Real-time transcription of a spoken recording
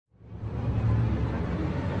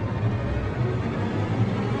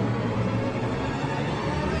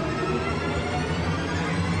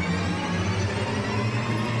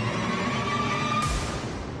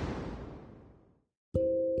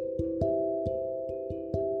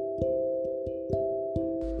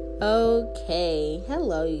Okay,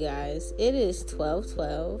 hello you guys. It is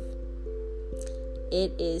 12:12.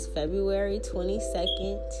 It is February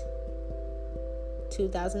 22nd,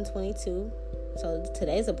 2022. So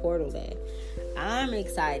today's a portal day. I'm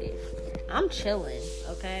excited. I'm chilling,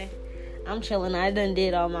 okay? I'm chilling. I done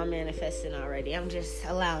did all my manifesting already. I'm just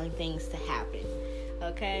allowing things to happen,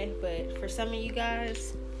 okay? But for some of you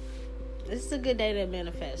guys, this is a good day to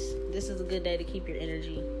manifest. This is a good day to keep your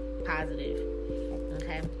energy positive,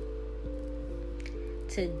 okay?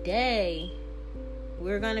 Today,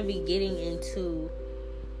 we're going to be getting into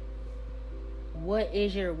what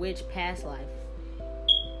is your witch past life.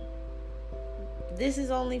 This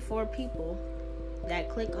is only for people that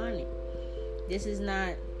click on it. This is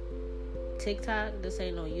not TikTok. This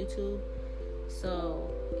ain't no YouTube. So,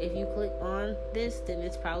 if you click on this, then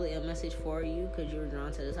it's probably a message for you because you were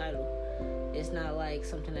drawn to the title. It's not like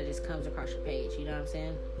something that just comes across your page. You know what I'm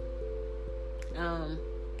saying?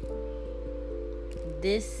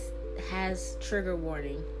 This has trigger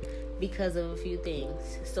warning because of a few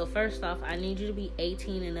things. So first off, I need you to be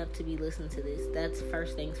 18 and up to be listening to this. That's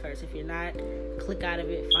first things first. If you're not, click out of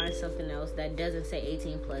it, find something else that doesn't say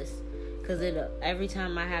 18 plus. Because every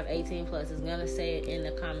time I have 18 plus, it's going to say it in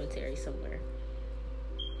the commentary somewhere.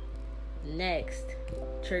 Next,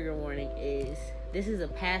 trigger warning is, this is a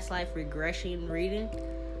past life regression reading.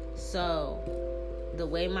 So the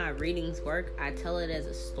way my readings work, I tell it as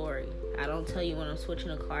a story. I don't tell you when I'm switching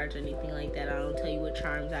the cards or anything like that. I don't tell you what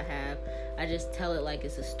charms I have. I just tell it like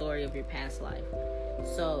it's a story of your past life.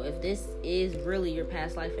 So if this is really your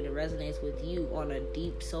past life and it resonates with you on a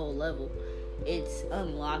deep soul level, it's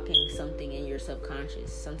unlocking something in your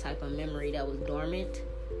subconscious, some type of memory that was dormant.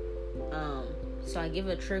 So I give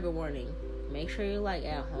a trigger warning. Make sure you're like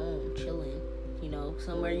at home, chilling,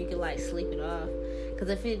 somewhere you can like sleep it off. Because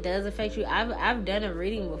if it does affect you, I've done a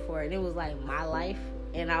reading before and it was like my life.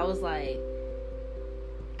 And I was like,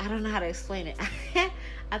 I don't know how to explain it.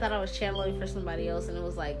 I thought I was channeling for somebody else. And it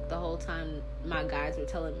was like the whole time my guides were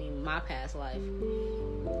telling me my past life.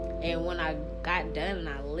 And when I got done and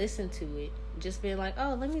I listened to it, just being like,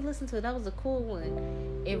 oh, let me listen to it. That was a cool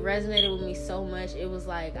one. It resonated with me so much. It was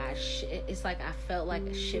like, it's like I felt like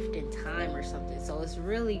a shift in time or something. So it's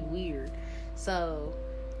really weird. So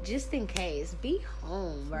just in case, be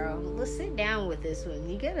home, bro. Let's sit down with this one.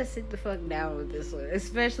 You gotta sit the fuck down with this one.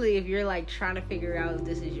 Especially if you're like trying to figure out if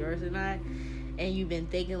this is yours or not. And you've been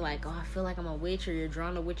thinking like, oh, I feel like I'm a witch, or you're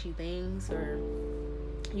drawn to witchy things, or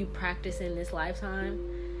you practice in this lifetime.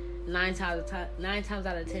 9 times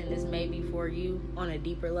out of 10, this may be for you on a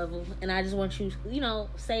deeper level. And I just want you,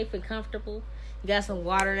 safe and comfortable. You got some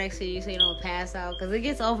water next to you so you don't pass out. Because it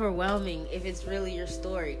gets overwhelming if it's really your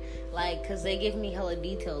story. Like, because they give me hella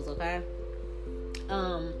details, okay?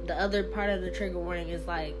 The other part of the trigger warning is,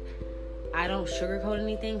 like, I don't sugarcoat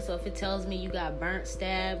anything. So if it tells me you got burnt,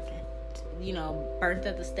 stabbed, burnt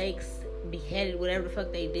at the stakes, beheaded, whatever the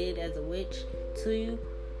fuck they did as a witch to you,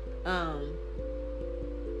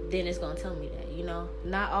 then it's going to tell me that,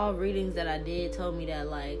 Not all readings that I did told me that.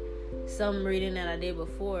 Like, some reading that I did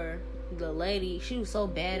before, the lady, she was so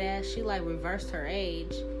badass, she, like, reversed her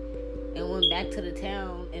age and went back to the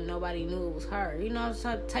town and nobody knew it was her.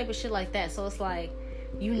 Type of shit like that. So it's like,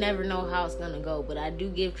 you never know how it's going to go. But I do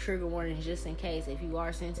give trigger warnings just in case if you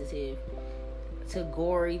are sensitive to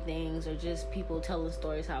gory things or just people telling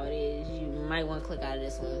stories how it is. You might want to click out of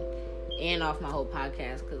this one and off my whole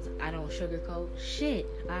podcast because I don't sugarcoat shit.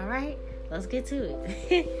 Alright, let's get to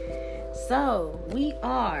it. So we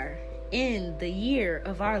are in the year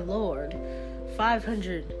of our Lord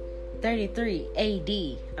 533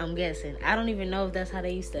 AD, I'm guessing. I don't even know if that's how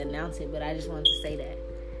they used to announce it, but I just wanted to say that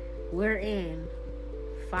we're in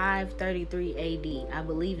 533 AD. I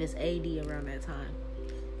believe it's AD around that time.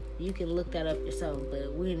 You can look that up yourself,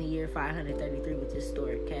 but we're in the year 533 with this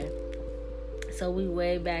story, okay? So we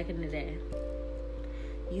way back in the day.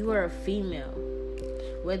 You are a female.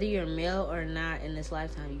 Whether you're male or not in this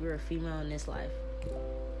lifetime, you are a female in this life.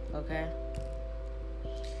 Okay?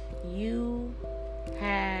 You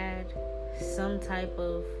had some type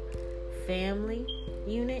of family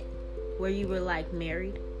unit where you were like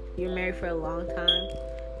married. You were married for a long time,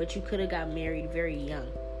 but you could have got married very young.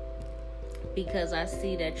 Because I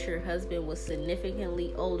see that your husband was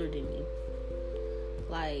significantly older than you.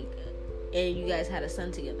 Like, and you guys had a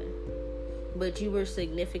son together. But you were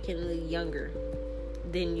significantly younger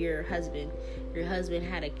than your husband. Your husband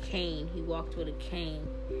had a cane. He walked with a cane.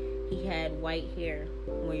 He had white hair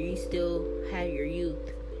where you still had your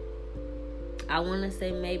youth. I want to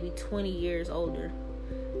say maybe 20 years older.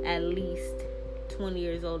 At least 20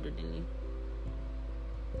 years older than you.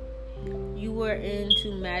 You were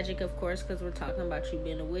into magic, of course, because we're talking about you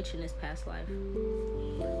being a witch in this past life.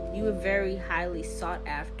 You were very highly sought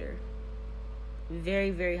after.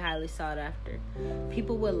 Very, very highly sought after.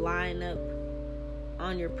 People would line up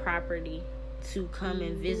on your property to come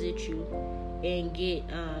and visit you and get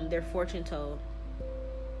their fortune told.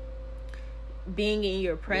 Being in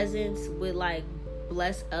your presence would like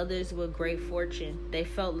bless others with great fortune. They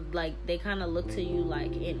felt like they kind of look to you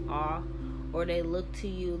like in awe, or they look to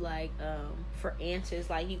you like for answers.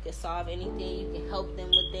 Like you can solve anything, you can help them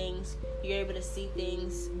with things, you're able to see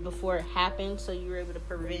things before it happens, so you're able to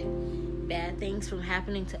prevent bad things from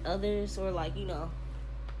happening to others. Or like, you know,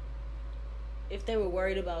 if they were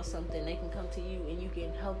worried about something, they can come to you and you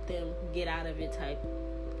can help them get out of it type,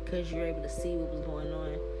 because you're able to see what was going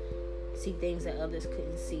on, see things that others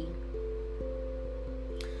couldn't see.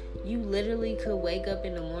 You literally could wake up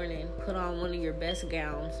in the morning, put on one of your best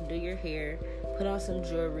gowns, do your hair, put on some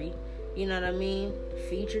jewelry, you know what I mean?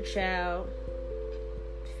 Feed your child,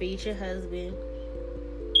 feed your husband.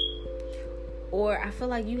 Or I feel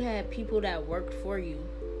like you had people that worked for you.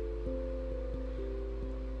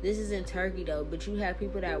 This is in Turkey though, but you have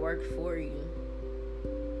people that worked for you.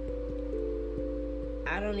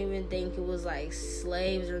 I don't even think it was like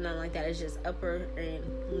slaves or nothing like that. It's just upper and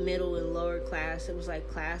middle and lower class. It was like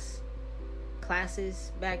classes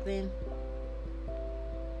back then.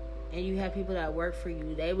 And you had people that worked for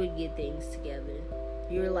you. They would get things together.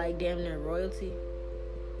 You were like damn near royalty.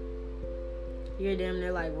 You're damn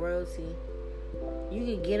near like royalty. You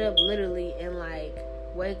could get up literally and like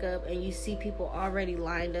wake up and you see people already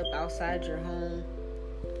lined up outside your home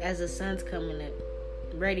as the sun's coming up,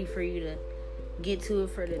 ready for you to get to it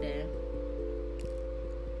for the day.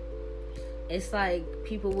 It's like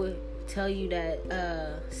people would tell you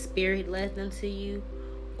that spirit led them to you,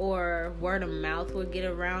 or word of mouth would get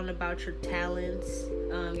around about your talents,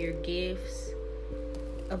 your gifts,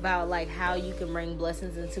 about like how you can bring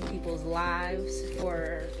blessings into people's lives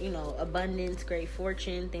for, you know, abundance, great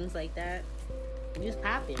fortune, things like that. You was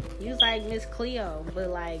popping. You was like Miss Cleo, but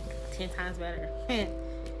like 10 times better.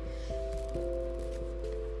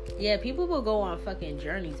 Yeah, people will go on fucking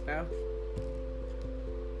journeys, bro.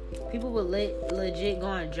 People will legit go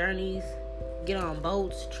on journeys, get on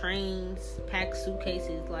boats, trains, pack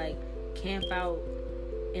suitcases, like camp out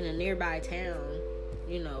in a nearby town,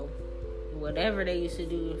 you know, whatever they used to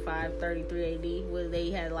do in 533 AD, where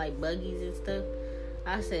they had like buggies and stuff.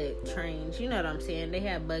 I said trains, you know what I'm saying? They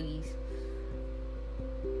had buggies.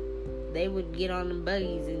 They would get on the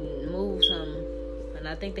buggies and move some. And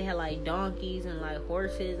I think they had like donkeys and like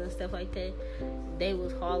horses and stuff like that. They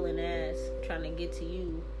was hauling ass trying to get to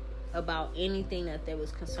you about anything that they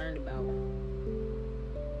was concerned about.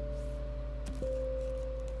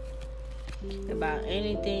 About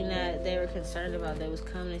anything that they were concerned about, they was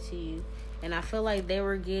coming to you. And I feel like you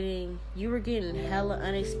were getting hella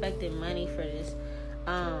unexpected money for this,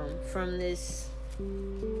 from this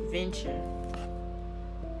venture.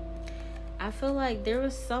 I feel like there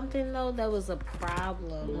was something though that was a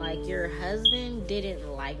problem. Like your husband didn't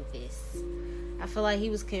like this. I feel like he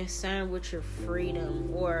was concerned with your freedom,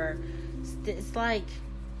 or it's like,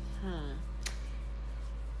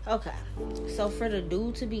 okay. So for the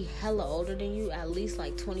dude to be hella older than you, at least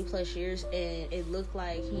like 20 plus years, and it looked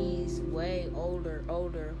like he's way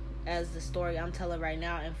older, as the story I'm telling right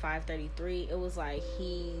now in 533, it was like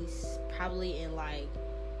he's probably in like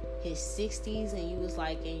his 60s and you was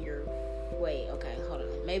like in your, wait, okay, hold on.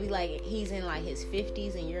 Maybe like he's in like his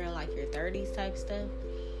 50s and you're in like your 30s type stuff.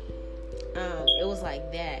 It was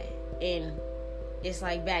like that. And it's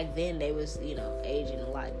like back then they was, you know, aging a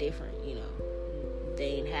lot different, you know.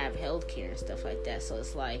 They didn't have health care and stuff like that. So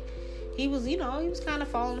it's like he was, you know, he was kind of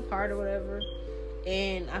falling apart or whatever.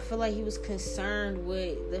 And I feel like he was concerned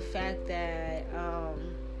with the fact that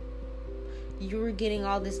you were getting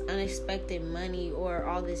all this unexpected money or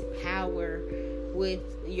all this power with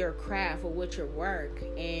your craft or with your work.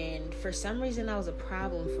 And for some reason that was a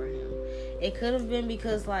problem for him. It could have been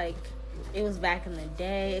because like it was back in the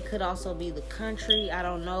day. It could also be the country. I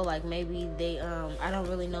don't know. Like maybe they I don't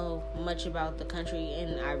really know much about the country,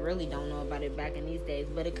 and I really don't know about it back in these days.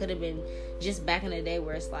 But it could have been just back in the day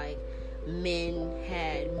where it's like men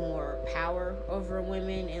had more power over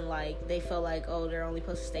women, and like they felt like, oh, they're only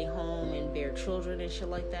supposed to stay home and bear children and shit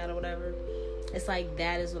like that or whatever. It's like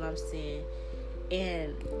that is what I'm saying.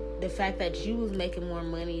 And the fact that you was making more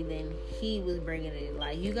money than he was bringing in,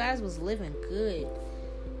 like you guys was living good,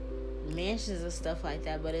 mansions and stuff like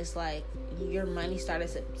that, but it's like your money started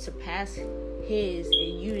to surpass his,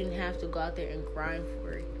 and you didn't have to go out there and grind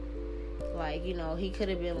for it. Like, you know, he could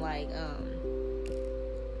have been like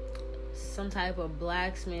some type of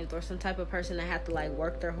blacksmith or some type of person that had to like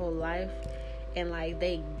work their whole life, and like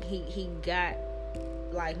he got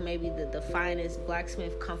like maybe the finest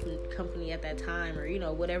blacksmith company at that time,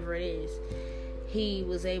 or whatever it is. He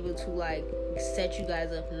was able to like set you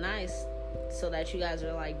guys up nice so that you guys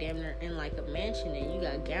are like damn near in like a mansion, and you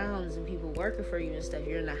got gowns and people working for you and stuff.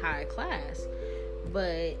 You're in a high class,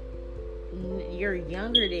 but you're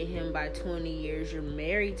younger than him by 20 years. You're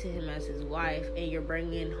married to him as his wife, and you're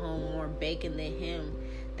bringing home more bacon than him.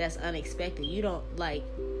 That's unexpected. You don't like,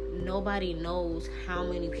 nobody knows how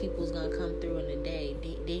many people's gonna come through in a day.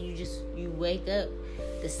 Then you wake up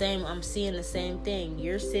the same. I'm seeing the same thing.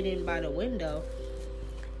 You're sitting by the window,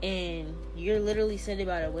 and you're literally sitting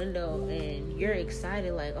by the window, and you're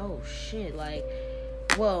excited like, oh shit, like,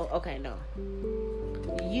 well, okay, no.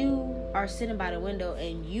 You are sitting by the window,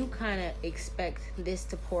 and you kind of expect this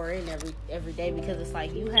to pour in every day, because it's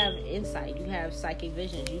like you have insight, you have psychic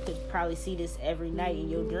visions. You could probably see this every night in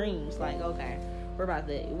your dreams. Like, okay, we're about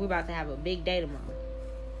to have a big day tomorrow.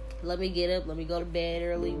 Let me get up. Let me go to bed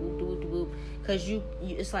early. Because you,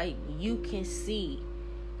 it's like you can see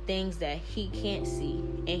things that he can't see,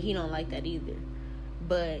 and he don't like that either.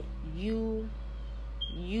 But you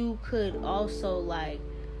could also like,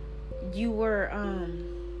 you were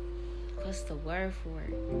what's the word for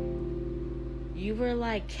it? You were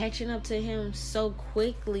like catching up to him so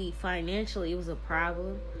quickly financially. It was a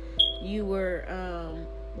problem. You were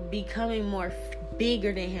becoming more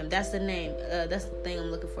bigger than him. That's the name. That's the thing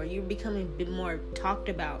I'm looking for. You're becoming a bit more talked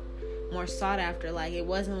about, more sought after. Like, it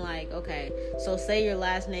wasn't like, okay, so say your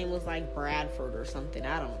last name was like Bradford or something.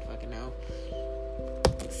 I don't fucking know.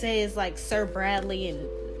 Say it's like Sir Bradley and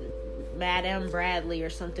Madame Bradley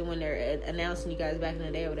or something when they're announcing you guys back in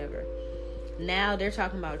the day or whatever. Now they're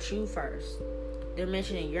talking about you first. They're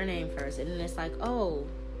mentioning your name first, and then it's like, oh,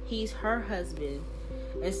 he's her husband.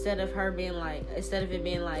 Instead of it being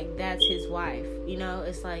like that's his wife,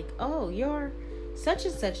 it's like, oh, you're such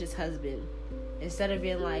and such's husband. Instead of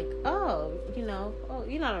being like, oh, you know what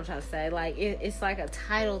I'm trying to say. Like, it's like a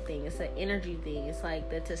title thing. It's an energy thing. It's like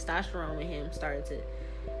the testosterone in him started to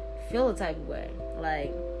feel a type of way.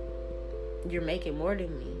 Like, you're making more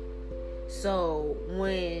than me. So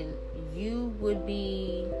when you would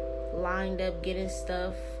be lined up getting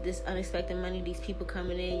stuff, this unexpected money, these people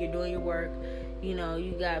coming in, you're doing your work, you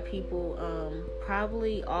got people, you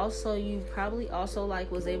probably also like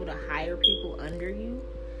was able to hire people under you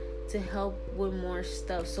to help with more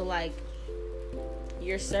stuff. So like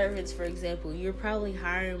your servants, for example, you're probably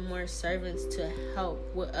hiring more servants to help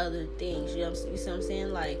with other things. You see what I'm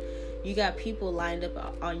saying? Like, you got people lined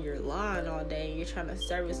up on your lawn all day, and you're trying to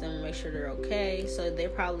service them and make sure they're okay. So they're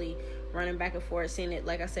probably running back and forth, seeing it.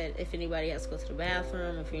 Like I said, if anybody has to go to the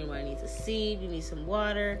bathroom, if anybody needs a seat, you need some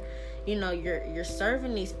water. You're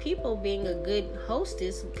serving these people, being a good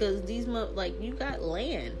hostess, because you got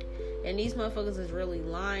land, and these motherfuckers is really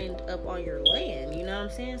lined up on your land. You know what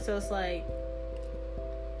I'm saying? So it's like,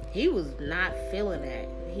 he was not feeling that.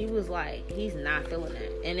 He was like, he's not feeling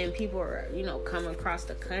that. And then people are, coming across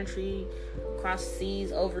the country, across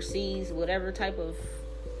seas, overseas, whatever type of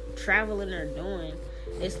traveling they're doing.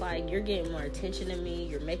 It's like, you're getting more attention than me,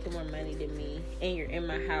 you're making more money than me, and you're in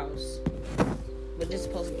my house. But this is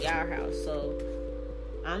supposed to be our house. So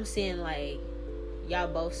I'm seeing like y'all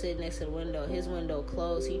both sitting next to the window. His window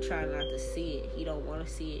closed. He trying not to see it. He don't want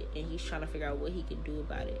to see it, and he's trying to figure out what he can do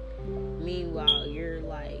about it. Meanwhile,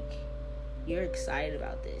 you're excited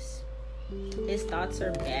about this. His thoughts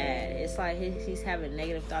are bad. It's like he's having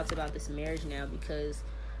negative thoughts about this marriage now because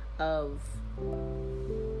of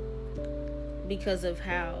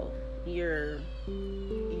how you're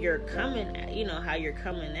coming, how you're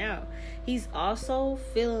coming out. He's also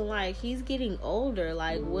feeling like he's getting older.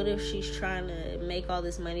 Like, what if she's trying to make all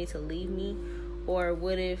this money to leave me? Or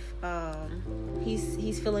what if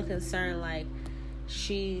he's feeling concerned, like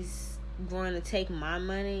she's going to take my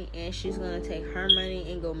money and she's going to take her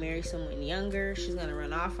money and go marry someone younger. She's going to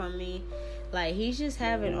run off on me. Like, he's just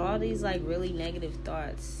having all these like really negative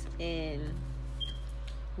thoughts. And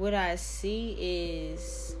what I see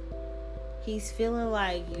is he's feeling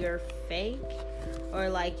like you're fake, or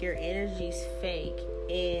like your energy's fake,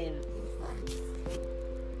 and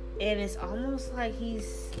it's almost like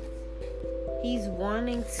he's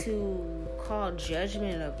wanting to call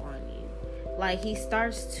judgment upon you. Like, he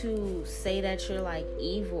starts to say that you're like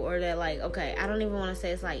evil, or that like, okay, I don't even want to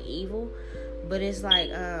say it's like evil, but it's like,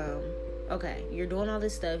 okay, you're doing all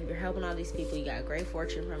this stuff, you're helping all these people, you got great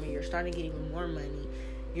fortune from it, you're starting to get even more money,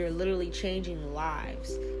 you're literally changing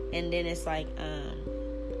lives. And then it's like,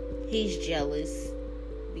 he's jealous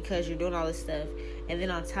because you're doing all this stuff. And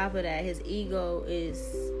then on top of that, his ego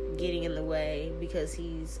is getting in the way because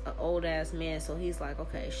he's an old ass man. So he's like,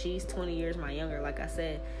 okay, she's 20 years my younger. Like I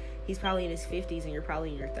said, he's probably in his 50s and you're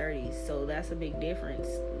probably in your 30s. So that's a big difference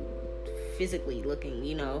physically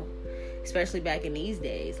looking, especially back in these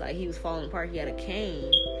days. Like, he was falling apart. He had a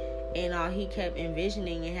cane, and all he kept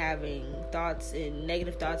envisioning and having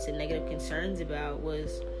negative thoughts and negative concerns about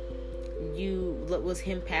was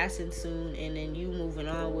him passing soon, and then you moving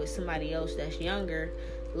on with somebody else that's younger,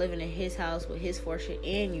 living in his house with his fortune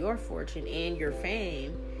and your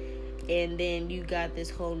fame, and then you got this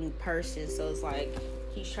whole new person. So it's like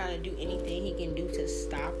he's trying to do anything he can do to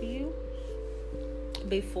stop you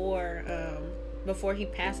before he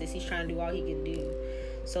passes. He's trying to do all he can do.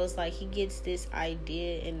 So it's like he gets this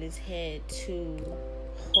idea in his head to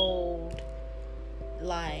hold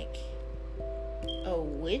like a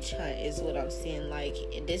witch hunt is what I'm seeing. Like,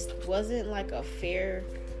 this wasn't like a fair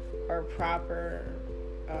or proper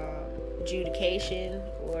adjudication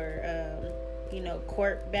or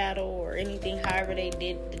court battle or anything. However they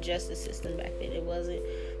did the justice system back then, it wasn't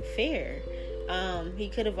fair. He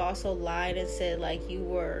could have also lied and said like you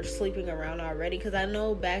were sleeping around already, because I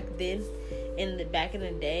know back then in the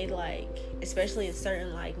day, like especially in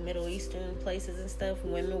certain like Middle Eastern places and stuff,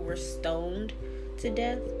 women were stoned to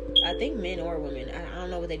death. I think men or women. I don't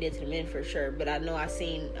know what they did to the men for sure, but I know I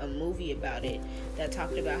seen a movie about it that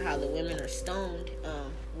talked about how the women are stoned.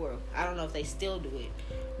 I don't know if they still do it,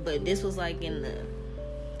 but this was like in the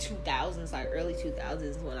 2000s, like early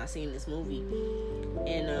 2000s when I seen this movie.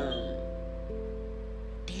 And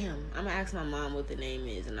I'm gonna ask my mom what the name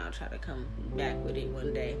is, and I'll try to come back with it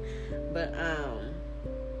one day.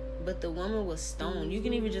 But the woman was stoned. You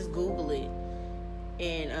can even just Google it.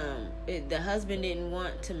 And the husband didn't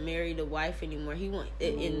want to marry the wife anymore.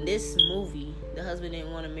 In this movie, the husband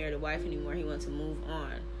didn't want to marry the wife anymore. He wanted to move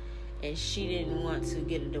on, and she didn't want to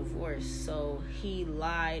get a divorce. So he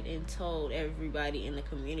lied and told everybody in the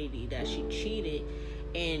community that she cheated.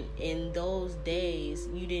 And in those days,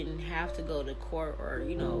 you didn't have to go to court or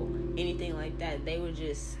anything like that. They would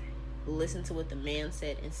just listen to what the man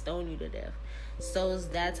said and stone you to death. So it's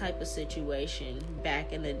that type of situation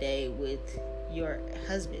back in the day with your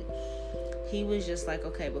husband. He was just like,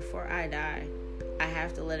 okay, before I die, I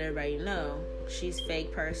have to let everybody know she's a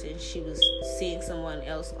fake person. She was seeing someone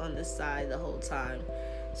else on the side the whole time,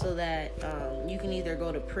 so that you can either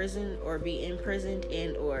go to prison or be imprisoned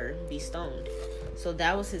and or be stoned. So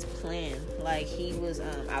that was his plan. Like, he was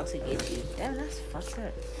out to get you. Damn, that's fucked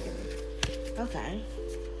up. Okay.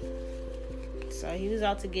 So he was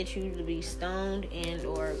out to get you to be stoned and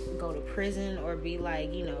or go to prison or be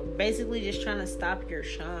like, basically just trying to stop your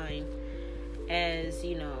shine as,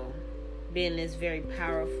 being this very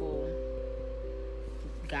powerful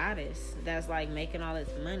goddess that's like making all this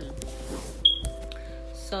money.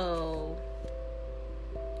 So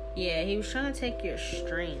yeah, he was trying to take your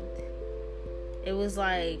strength. It was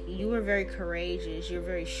like you were very courageous, you're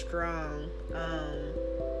very strong.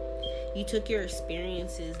 You took your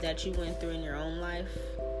experiences that you went through in your own life,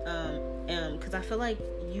 because I feel like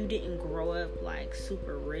you didn't grow up like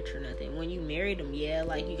super rich or nothing. When you married him, yeah,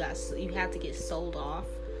 like you had to get sold off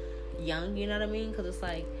young, you know what I mean? Because it's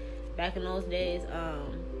like back in those days,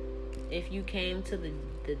 if you came to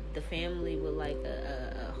the family with like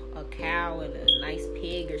a cow and a nice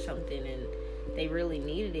pig or something, and they really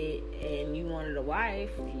needed it, and you wanted a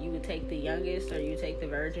wife, you would take the youngest, or you take the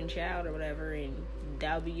virgin child or whatever, and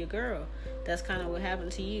that'll be your girl. That's kind of what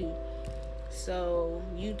happened to you. So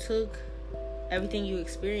you took everything you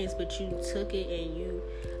experienced, but you took it and you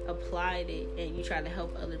applied it, and you tried to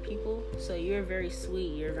help other people. So you're very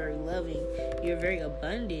sweet, you're very loving, you're very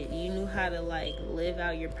abundant. You knew how to like live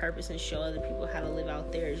out your purpose and show other people how to live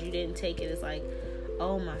out theirs. You didn't take it as like,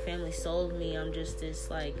 oh, my family sold me, I'm just this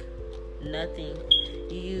like nothing.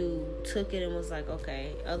 You took it and was like,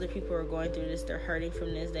 okay, other people are going through this, they're hurting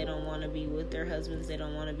from this, they don't want to be with their husbands, they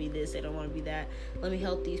don't want to be this, they don't want to be that. Let me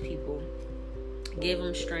help these people, give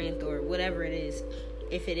them strength, or whatever it is.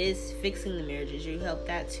 If it is fixing the marriages, you help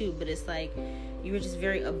that too. But it's like you were just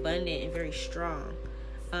very abundant and very strong.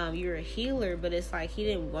 You're a healer, but it's like he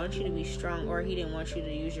didn't want you to be strong, or he didn't want you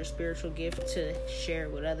to use your spiritual gift to share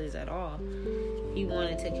with others at all. He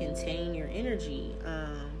wanted to contain your energy.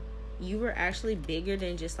 You were actually bigger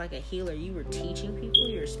than just like a healer. You were teaching people.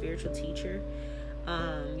 You're a spiritual teacher.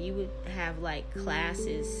 You would have like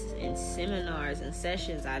classes and seminars and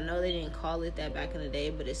sessions. I know they didn't call it that back in the day,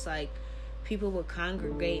 but it's like people would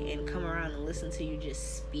congregate and come around and listen to you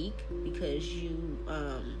just speak, because you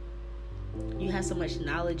have so much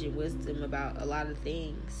knowledge and wisdom about a lot of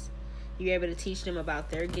things. You're able to teach them about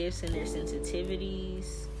their gifts and their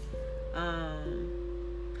sensitivities.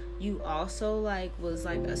 you also like was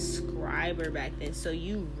like a scriber back then, so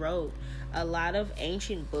you wrote. A lot of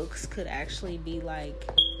ancient books could actually be like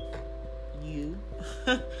you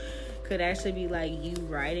could actually be like you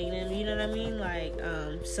writing them, you know what I mean? Like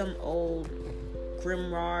some old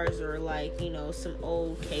grimoires, or like, you know, some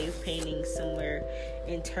old cave paintings somewhere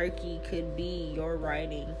in Turkey could be your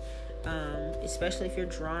writing. Especially if you're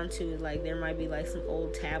drawn to it, like there might be like some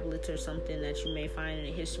old tablets or something that you may find in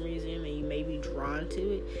a history museum and you may be drawn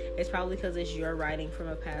to it. It's probably because it's your writing from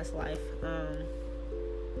a past life.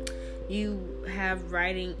 You have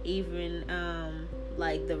writing, even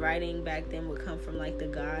like the writing back then would come from like the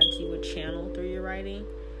gods. You would channel through your writing.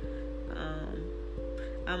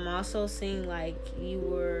 I'm also seeing like you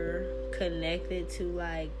were connected to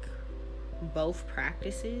like both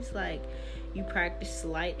practices. Like you practiced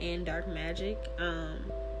light and dark magic,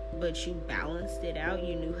 but you balanced it out.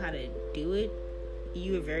 You knew how to do it.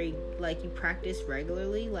 You were very, like, you practiced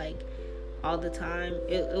regularly, like all the time.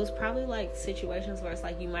 It was probably like situations where it's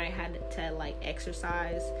like you might have to like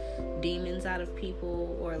exorcise demons out of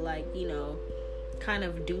people, or like, you know, kind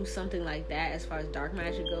of do something like that as far as dark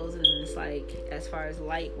magic goes. And then it's like, as far as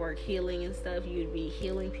light work, healing and stuff, you'd be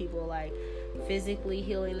healing people, like physically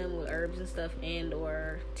healing them with herbs and stuff, and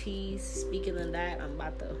or teas. Speaking of that, I'm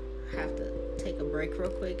about to have to take a break real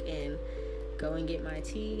quick and go and get my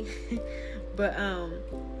tea. But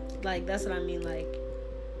like that's what I mean. Like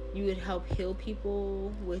you would help heal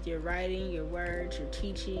people with your writing, your words, your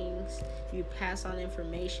teachings. You pass on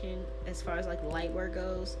information as far as like light work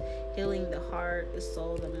goes, healing the heart, the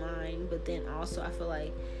soul, the mind. But then also I feel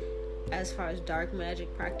like as far as dark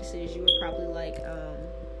magic practices, you were probably like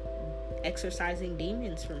exorcising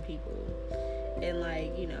demons from people, and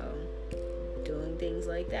like, you know, doing things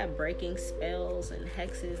like that, breaking spells and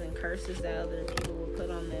hexes and curses that other people would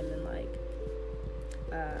put on them, and like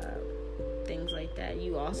things like that.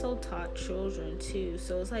 You also taught children too,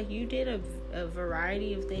 so it's like you did a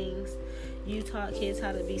variety of things. You taught kids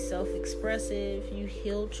how to be self-expressive. You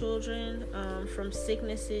healed children from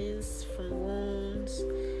sicknesses, from wounds,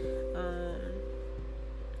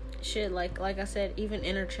 shit, like I said, even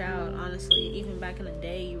inner child. Honestly, even back in the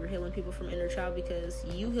day, you were healing people from inner child because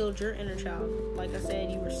you healed your inner child. Like I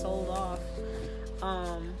said, you were sold off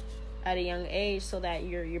at a young age so that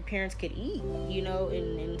your parents could eat, you know,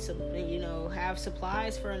 and you know, have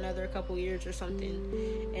supplies for another couple years or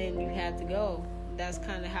something, and you had to go. That's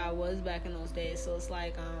kind of how it was back in those days. So it's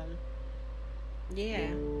like yeah,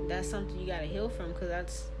 that's something you gotta heal from, because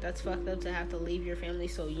that's fucked up to have to leave your family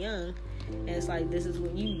so young. And it's like, this is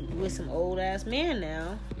when you with some old ass man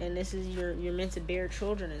now, and this is you're meant to bear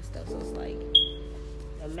children and stuff. So it's like,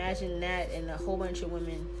 imagine that, and a whole bunch of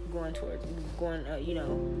women going you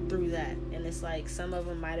know, through that. And it's like, some of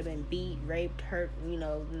them might have been beat, raped, hurt. You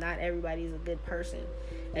know, not everybody's a good person.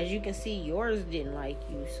 As you can see, yours didn't like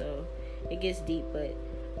you, so it gets deep. But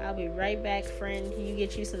I'll be right back, friend. You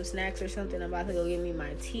get you some snacks or something. I'm about to go get me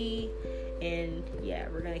my tea, and yeah,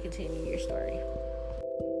 we're gonna continue your story.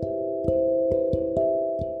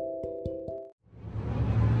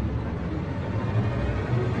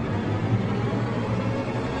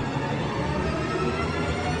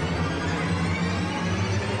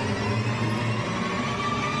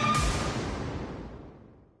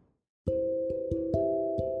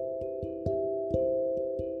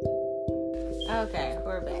 Okay,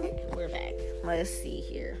 we're back. Let's see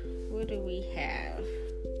here. What do we have?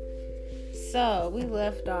 So, we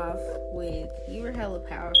left off with, you were hella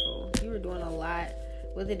powerful. You were doing a lot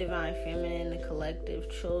with the divine feminine, the collective,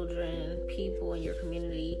 children, people in your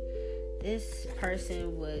community. This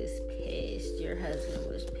person was pissed. Your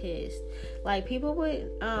husband was pissed. Like, people would,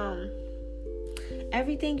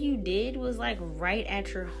 everything you did was like right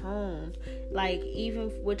at your home. Like,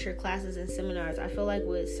 even with your classes and seminars, I feel like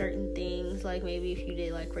with certain things, like maybe if you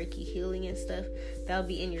did like Reiki healing and stuff, that would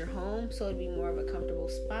be in your home, so it'd be more of a comfortable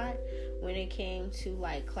spot. When it came to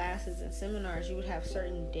like classes and seminars, you would have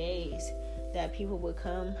certain days that people would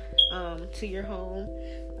come to your home,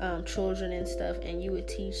 children and stuff, and you would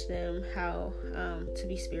teach them how to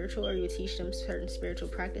be spiritual, or you would teach them certain spiritual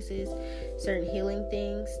practices, certain healing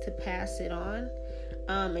things to pass it on.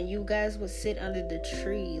 And you guys would sit under the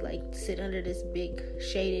tree, like sit under this big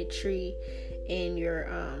shaded tree in your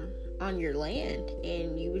on your land,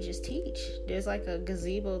 and you would just teach. There's like a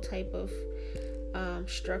gazebo type of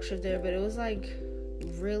structure there, but it was like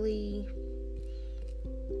really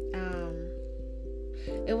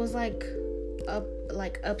it was like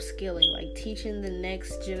upskilling, like teaching the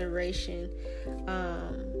next generation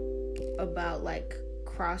about like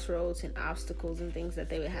crossroads and obstacles and things that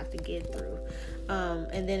they would have to get through.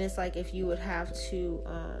 And then it's like, if you would have to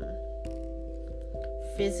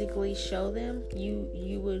physically show them. You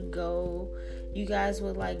guys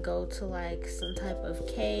would like go to like some type of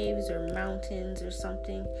caves or mountains or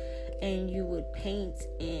something, and you would paint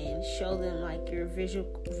and show them like your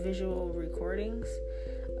visual recordings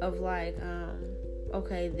of like,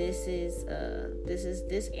 okay, this is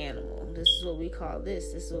this animal, this is what we call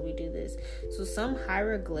this is what we do this. So some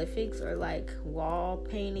hieroglyphics or like wall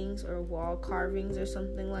paintings or wall carvings or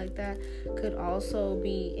something like that could also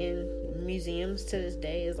be in museums to this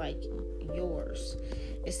day. Is like yours.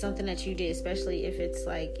 It's something that you did, especially if it's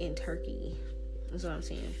like in Turkey. That's what I'm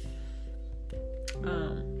saying.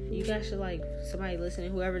 You guys should, like, somebody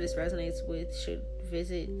listening, whoever this resonates with, should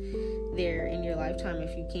visit there in your lifetime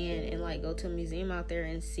if you can, and like go to a museum out there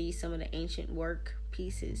and see some of the ancient work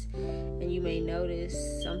pieces, and you may notice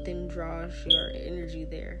something draws your energy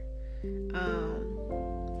there.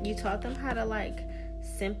 You taught them how to like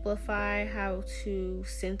simplify, how to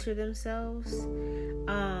center themselves.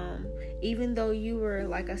 Even though you were,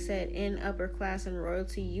 like I said, in upper class and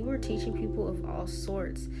royalty, you were teaching people of all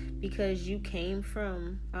sorts, because you came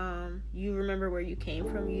from, you remember where you came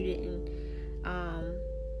from. You didn't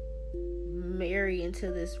marry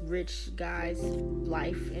into this rich guy's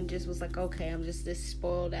life and just was like, okay, I'm just this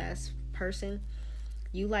spoiled ass person.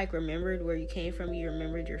 You like remembered where you came from. You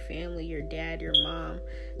remembered your family, your dad, your mom,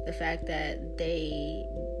 the fact that they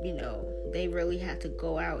really had to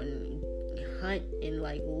go out and hunt and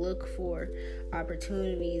like look for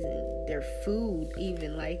opportunities, and their food,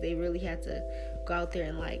 even like they really had to go out there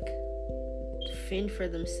and like fend for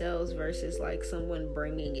themselves versus like someone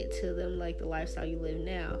bringing it to them, like the lifestyle you live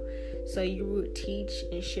now. So you would teach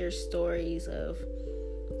and share stories of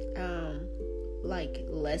like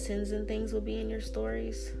lessons and things will be in your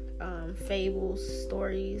stories, fables,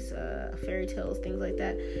 stories, fairy tales, things like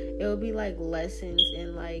that. It will be like lessons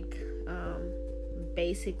and like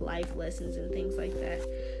basic life lessons and things like that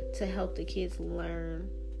to help the kids learn.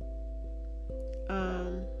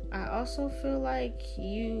 I also feel like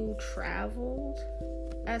you traveled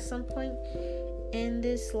at some point in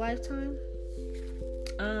this lifetime.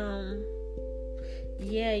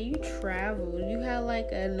 Yeah, you traveled. You had like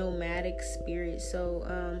a nomadic spirit. So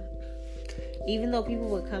even though people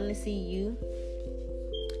would come to see you,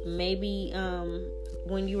 maybe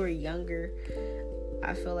when you were younger,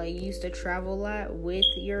 I feel like you used to travel a lot with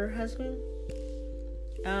your husband.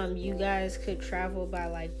 You guys could travel by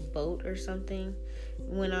like boat or something,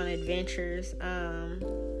 went on adventures.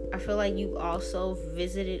 I feel like you also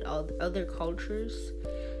visited all other cultures.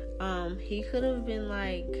 He could have been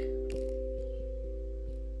like,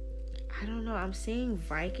 I don't know, I'm seeing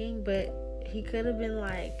Viking, but he could have been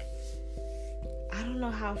like, I don't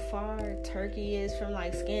know how far Turkey is from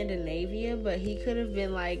like Scandinavia, but he could have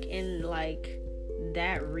been like in like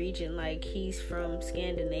that region, like he's from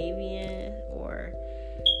Scandinavian, or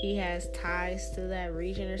he has ties to that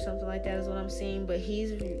region or something like that is what I'm seeing. But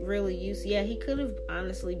he's really used, yeah, he could have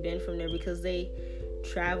honestly been from there because they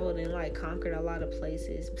traveled and like conquered a lot of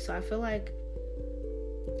places. So I feel like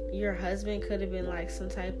your husband could have been like some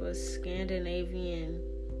type of Scandinavian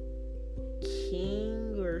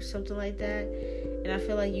king or something like that. And I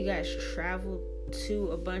feel like you guys traveled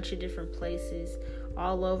to a bunch of different places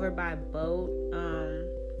all over by boat,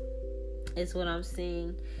 is what I'm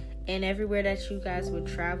seeing. And everywhere that you guys would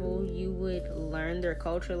travel, you would learn their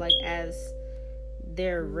culture, like as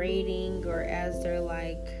they're raiding or as they're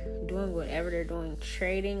like doing whatever they're doing,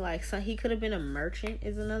 trading. Like, so he could have been a merchant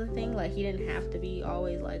is another thing. Like, he didn't have to be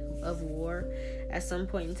always like of war. At some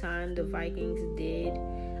point in time, the Vikings did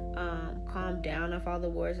calm down off all the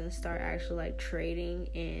wars and start actually like trading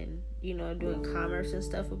and, you know, doing commerce and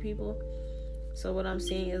stuff with people. So what I'm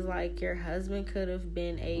seeing is like your husband could have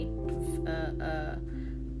been a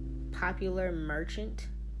popular merchant.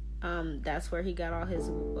 That's where he got all his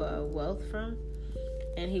wealth from.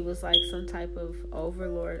 And he was like some type of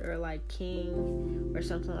overlord or like king or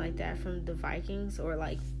something like that from the Vikings, or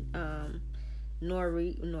like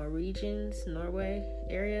Norwegians, Norway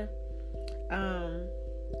area.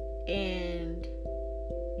 And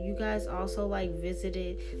you guys also like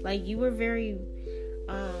visited, like you were very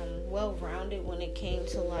well-rounded when it came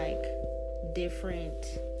to like different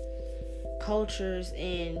cultures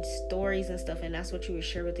and stories and stuff, and that's what you would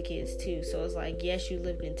share with the kids too. So it's like, yes, you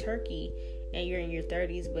lived in Turkey and you're in your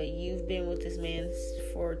 30s, but you've been with this man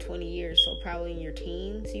for 20 years, so probably in your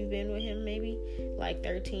teens you've been with him, maybe like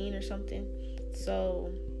 13 or something. So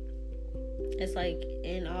it's like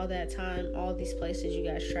in all that time, all these places you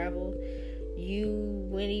guys traveled, you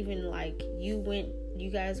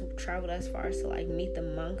guys traveled as far as to like meet the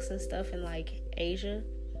monks and stuff in like Asia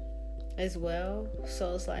as well.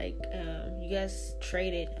 So it's like you guys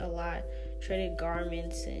traded a lot traded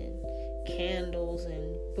garments and candles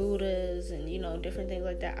and Buddhas and, different things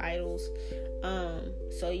like that, idols.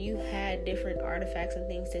 So you had different artifacts and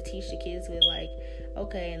things to teach the kids with, like,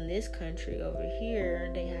 okay, in this country over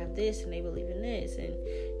here, they have this and they believe in this, and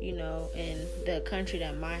in the country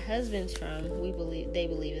that my husband's from, they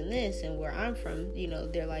believe in this, and where I'm from,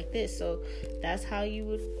 they're like this. So that's how you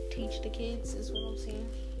would teach the kids, is what I'm saying.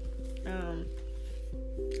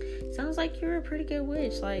 Sounds like you're a pretty good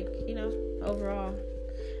witch, like, overall.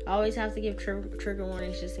 I always have to give trigger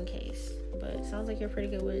warnings just in case, but it sounds like you're a pretty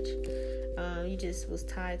good witch. You just was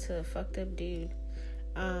tied to a fucked up dude.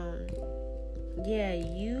 Yeah,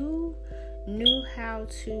 you knew how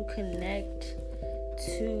to connect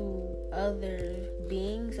to other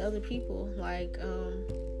beings, other people, like,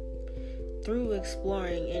 through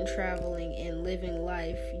exploring and traveling and living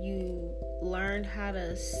life. You learned how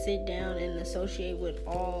to sit down and associate with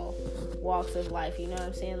all walks of life, you know what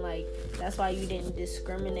I'm saying? Like, that's why you didn't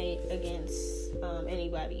discriminate against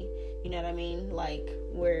anybody, you know what I mean? Like,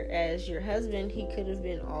 whereas your husband, he could have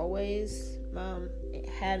been always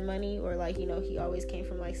had money, or like, he always came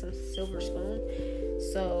from like some silver spoon,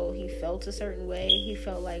 so he felt a certain way. He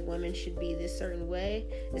felt like women should be this certain way,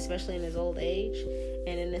 especially in his old age.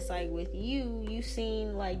 And then it's like with you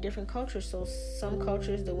seen like different cultures. So some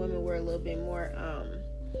cultures, the women were a little bit more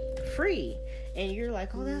free, and you're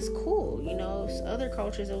like, oh, that's cool. So other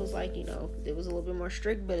cultures, it was like, it was a little bit more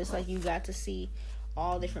strict, but it's like you got to see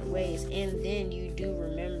all different ways. And then you do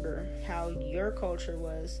remember how your culture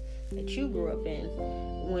was that you grew up in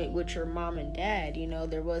with your mom and dad.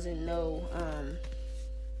 There wasn't no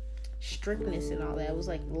strictness and all that. It was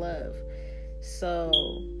like love. So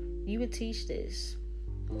you would teach this.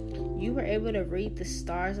 You were able to read the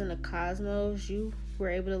stars in the cosmos. You were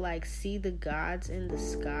able to like see the gods in the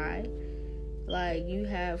sky. Like, you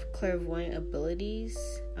have clairvoyant abilities.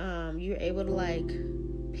 You're able to like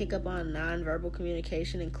pick up on non-verbal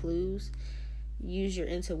communication and clues. Use your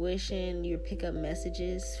intuition. You pick up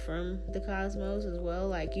messages from the cosmos as well.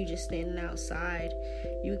 Like, you just standing outside,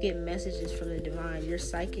 you get messages from the divine. Your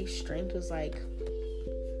psychic strength was like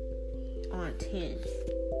on 10,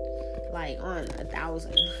 like on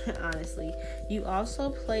 1,000, honestly. You also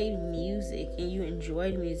played music, and you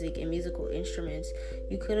enjoyed music and musical instruments.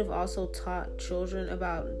 You could have also taught children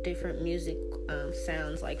about different music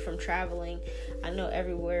sounds, like from traveling. I know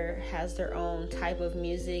everywhere has their own type of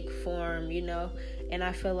music form, and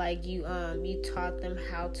I feel like you taught them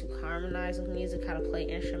how to harmonize with music, how to play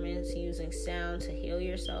instruments using sound to heal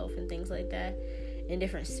yourself and things like that in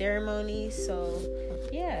different ceremonies. So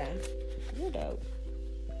yeah, you're dope.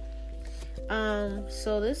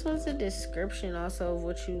 So this one's a description also of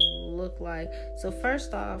what you look like. So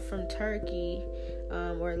first off, from Turkey,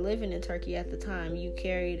 or living in Turkey at the time, you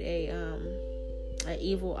carried an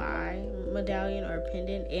evil eye medallion or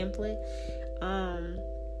pendant, amulet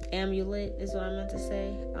is what I meant to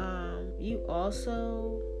say. You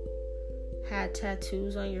also had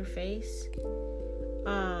tattoos on your face,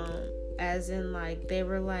 as in like they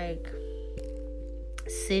were like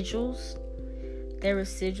sigils. There were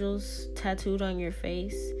sigils tattooed on your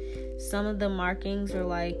face. Some of the markings are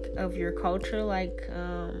like of your culture, like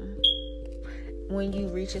when you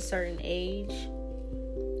reach a certain age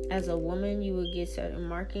as a woman, you would get certain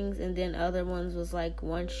markings, and then other ones was like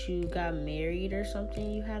once you got married or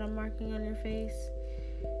something, you had a marking on your face.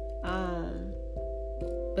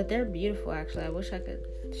 But they're beautiful, actually. I wish I could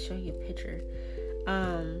show you a picture.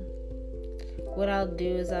 What I'll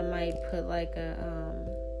do is I might put like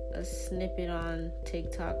a snippet on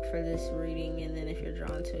TikTok for this reading, and then if you're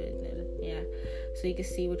drawn to it, then yeah, so you can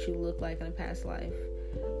see what you look like in a past life.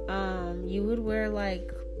 You would wear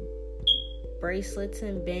like bracelets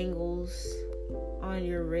and bangles on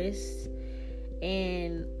your wrists,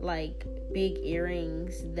 and like big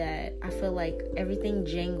earrings that I feel like everything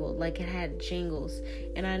jangled, like it had jingles.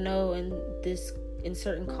 And I know in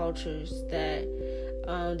certain cultures that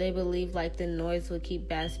they believe like the noise would keep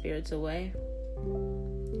bad spirits away.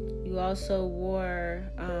 You also wore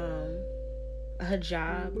a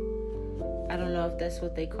hijab. I don't know if that's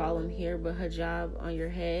what they call them here, but hijab on your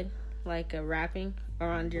head, like a wrapping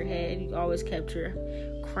around your head. You always kept your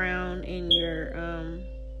crown and your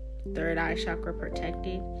third eye chakra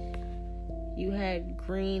protected. You had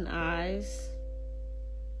green eyes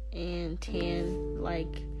and tan,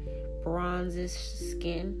 like bronzish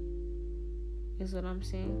skin, is what I'm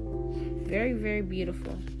saying. Very, very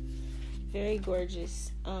beautiful. Very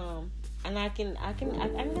gorgeous. And I can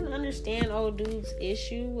understand old dude's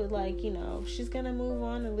issue with like, she's gonna move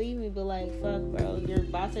on and leave me, but like, fuck, bro, you're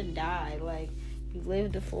about to die. Like, you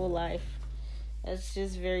lived a full life. That's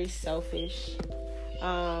just very selfish.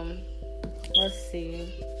 Let's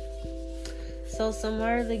see. So some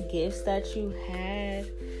of the gifts that you had,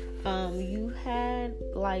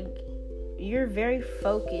 like, you're very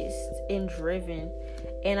focused and driven.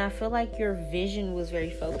 And I feel like your vision was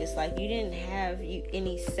very focused. Like, you didn't have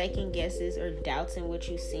any second guesses or doubts in what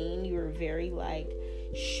you seen. You were very, like,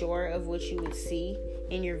 sure of what you would see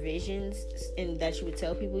in your visions, and that you would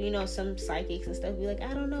tell people. You know, some psychics and stuff be like,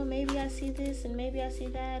 I don't know, maybe I see this and maybe I see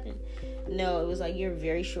that. And no, it was like you're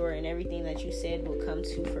very sure, and everything that you said will come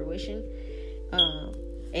to fruition.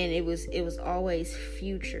 And it was always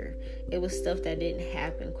future. It was stuff that didn't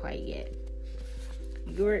happen quite yet.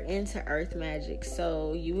 You were into earth magic,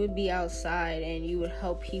 so you would be outside and you would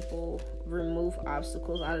help people remove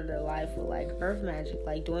obstacles out of their life with, like, earth magic,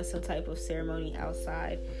 like doing some type of ceremony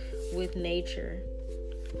outside with nature.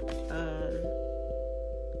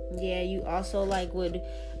 You also, like, would,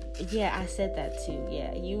 I said that too.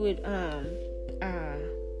 You would,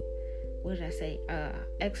 what did I say?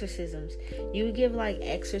 Exorcisms. You would give, like,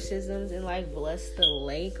 exorcisms and, like, bless the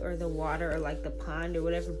lake or the water or, like, the pond or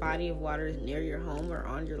whatever body of water is near your home or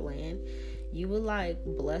on your land. You would, like,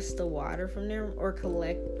 bless the water from there or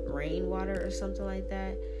collect rainwater or something like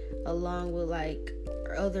that, along with, like,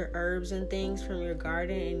 other herbs and things from your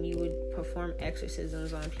garden, and you would perform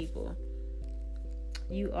exorcisms on people.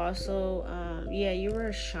 You also, you were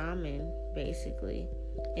a shaman, basically,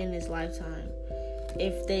 in this lifetime.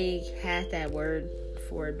 If they had that word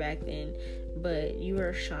for it back then, but you were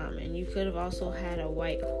a shaman. You could have also had a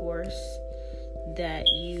white horse that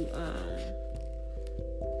you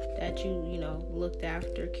looked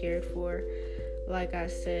after, cared for. Like I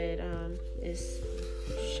said, it's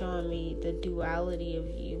showing me the duality of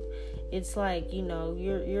you. It's like,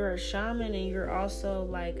 you're a shaman and you're also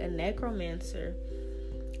like a necromancer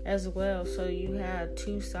as well. So you have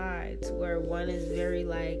two sides, where one is very,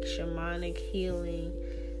 like, shamanic, healing,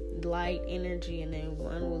 light energy, and then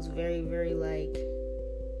one was very, very, like,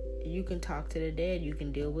 you can talk to the dead, you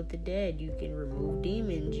can deal with the dead, you can remove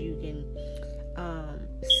demons, you can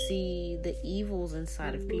see the evils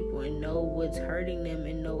inside of people and know what's hurting them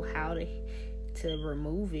and know how to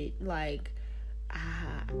remove it. Like,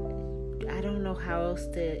 I don't know how else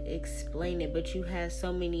to explain it, but you have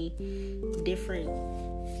so many different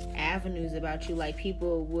avenues about you. Like,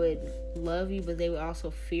 people would love you, but they would also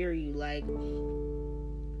fear you. Like,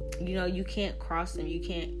 you can't cross them. You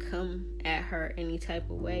can't come at her any type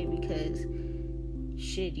of way, because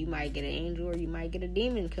you might get an angel or you might get a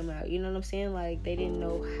demon come out. You know what I'm saying? Like, they didn't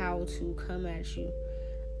know how to come at you.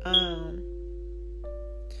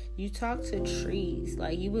 You talk to trees.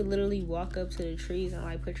 Like, you would literally walk up to the trees and,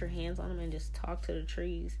 like, put your hands on them and just talk to the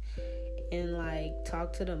trees and, like,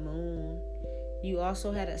 talk to the moon. You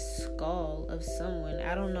also had a skull of someone.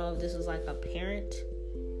 I don't know if this was, like, a parent.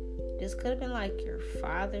 This could have been, like, your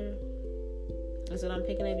father. That's what I'm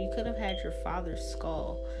picking up. You could have had your father's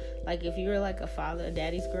skull. Like, if you were, like, a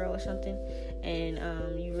daddy's girl or something, and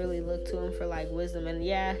you really looked to him for, like, wisdom. And,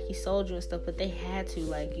 he sold you and stuff, but they had to.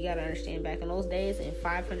 Like, you got to understand, back in those days, in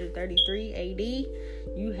 533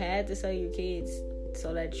 AD, you had to sell your kids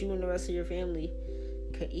so that you and the rest of your family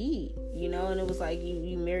could eat, and it was like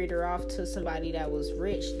you married her off to somebody that was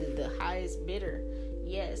rich, the highest bidder.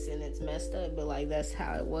 Yes, and it's messed up, but, like, that's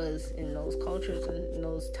how it was in those cultures and in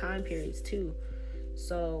those time periods too.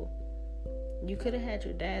 So you could have had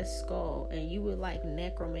your dad's skull, and you would, like,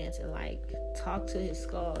 necromance and, like, talk to his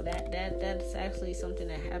skull. That's actually something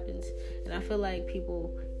that happens, and I feel like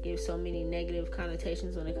people give so many negative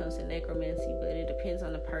connotations when it comes to necromancy, but it depends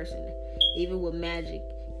on the person. Even with magic,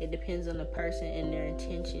 it depends on the person and their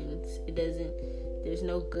intentions. There's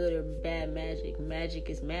no good or bad magic. Magic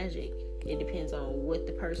is magic. It depends on what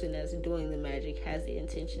the person that's doing the magic has the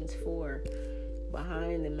intentions for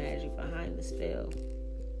behind the magic, behind the spell.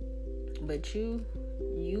 But you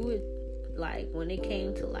would, like, when it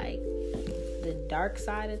came to, like, the dark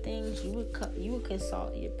side of things, you would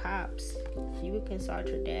consult your pops. You would consult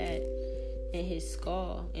your dad and his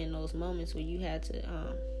skull in those moments where you had to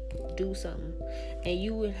do something, and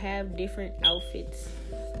you would have different outfits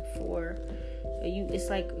for you. It's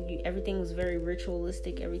like everything was very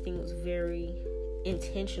ritualistic. Everything was very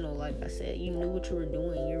intentional. Like I said, you knew what you were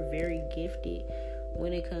doing. You're very gifted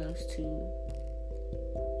when it comes to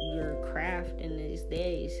your craft in these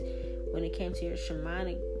days. When it came to your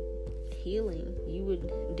shamanic healing, you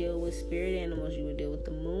would deal with spirit animals. You would deal with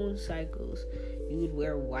the moon cycles. You would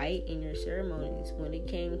wear white in your ceremonies. When it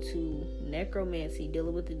came to necromancy,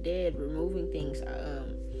 dealing with the dead, removing things,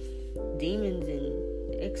 demons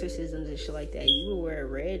and exorcisms and shit like that, you would wear a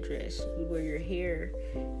red dress. You would wear your hair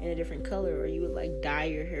in a different color, or you would, like, dye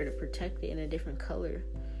your hair to protect it in a different color.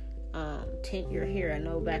 tint your hair. I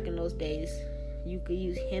know back in those days you could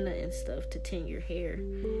use henna and stuff to tint your hair.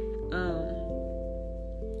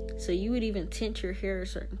 So you would even tint your hair a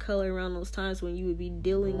certain color around those times when you would be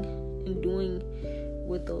dealing and doing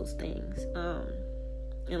with those things.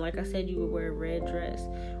 And like I said, you would wear a red dress.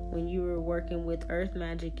 When you were working with earth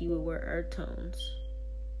magic, you would wear earth tones.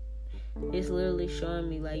 It's literally showing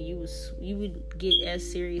me like you would get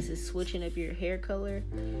as serious as switching up your hair color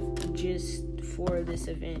just for this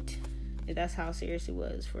event. That's how serious it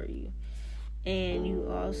was for you. And you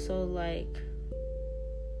also like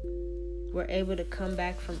were able to come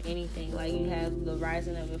back from anything. Like you have the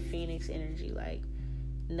rising of a phoenix energy. Like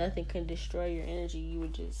nothing can destroy your energy. You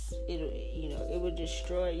would just it would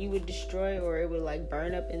destroy. You would destroy, or it would like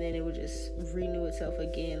burn up, and then it would just renew itself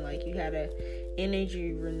again. Like you had a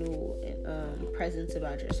energy renewal and presence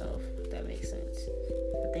about yourself, if that makes sense.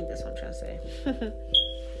 I think that's what I'm trying to say.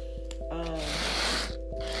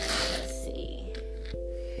 Let's see.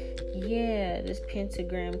 Yeah, this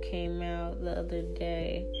pentagram came out the other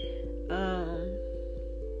day.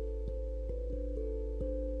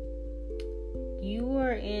 You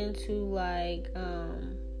are into like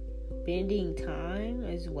bending time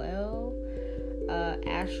as well,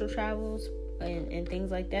 astral travels and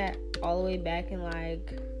things like that, all the way back in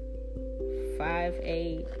like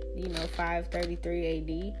 533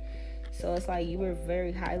 AD. So it's like you were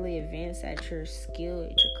very highly advanced at your skill,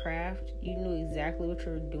 at your craft. You knew exactly what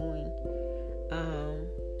you were doing.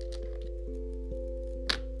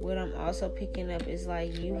 What I'm also picking up is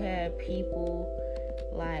like you had people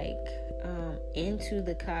like into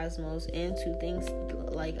the cosmos, into things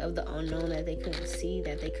like of the unknown that they couldn't see,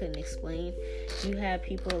 that they couldn't explain. You had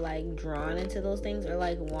people like drawn into those things or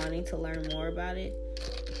like wanting to learn more about it.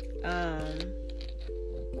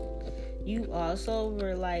 You also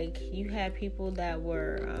were like, you had people that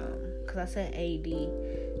were because I said AD,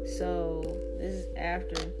 so this is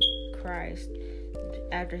after Christ,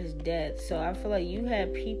 after his death. So I feel like you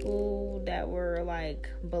had people that were like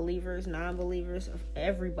believers, non-believers, of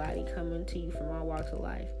everybody coming to you from all walks of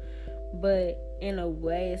life. But in a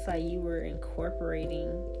way, it's like you were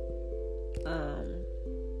incorporating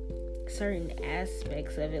certain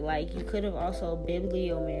aspects of it. Like you could have also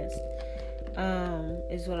bibliomanced,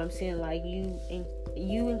 is what I'm saying. Like you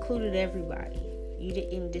included everybody. You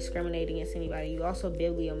didn't discriminate against anybody. You also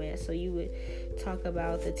bibliomanced, so you would talk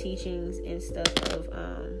about the teachings and stuff of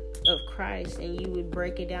Christ, and you would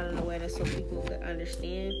break it down in a way that so people could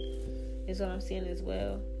understand. Is what I'm saying as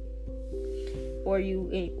well. Or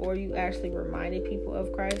you actually reminded people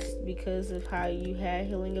of Christ because of how you had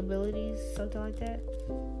healing abilities, something like that.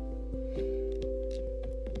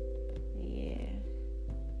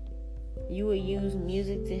 You would use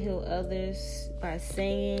music to heal others by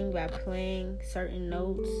singing, by playing certain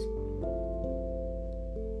notes.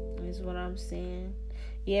 Is what I'm saying.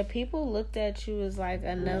 Yeah, people looked at you as like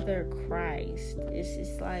another Christ. It's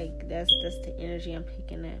just like that's the energy I'm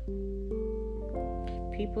picking up.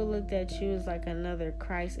 People looked at you as like another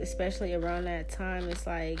Christ, especially around that time. It's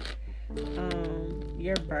like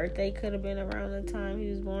your birthday could have been around the time he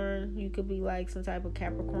was born. You could be like some type of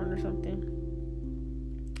Capricorn or something.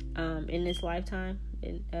 In this lifetime,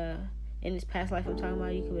 in this past life I'm talking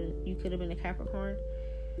about, you could have been a Capricorn,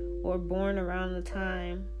 or born around the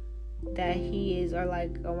time that he is, or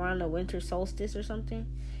like around the winter solstice or something.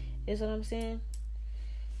 Is what I'm saying.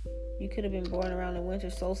 You could have been born around the winter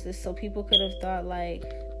solstice, so people could have thought like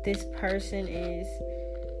this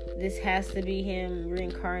has to be him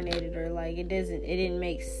reincarnated, or like it didn't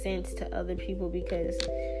make sense to other people because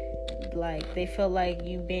like they felt like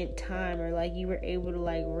you bent time, or like you were able to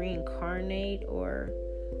like reincarnate, or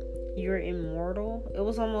you're immortal. It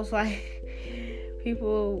was almost like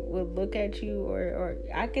people would look at you, or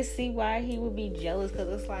I could see why he would be jealous, because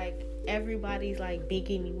it's like everybody's like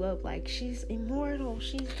bigging you up, like she's immortal,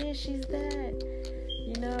 she's this, she's that,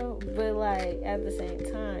 you know. But like at the same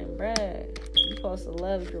time, bruh, you're supposed to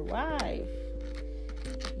love your wife.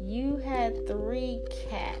 You had 3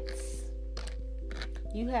 cats.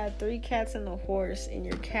 You had 3 cats and a horse in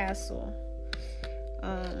your castle.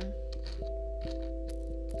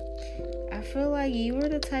 I feel like you were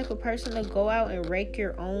the type of person to go out and rake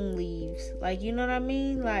your own leaves. Like, you know what I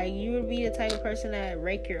mean? Like, you would be the type of person that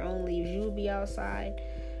rake your own leaves. You would be outside,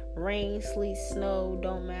 rain, sleet, snow,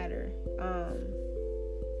 don't matter.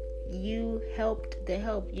 You helped the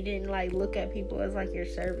help. You didn't like look at people as like your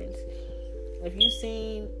servants. If you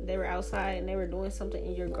seen they were outside and they were doing something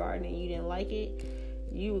in your garden and you didn't like it,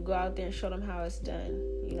 you would go out there and show them how it's done.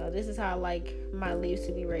 You know, this is how I like my leaves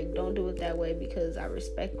to be raked. Don't do it that way because I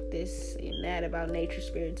respect this and that about nature,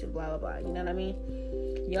 spirits, and blah, blah, blah. You know what I mean?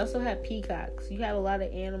 You also have peacocks. You have a lot of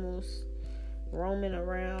animals roaming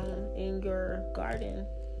around in your garden,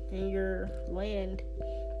 in your land.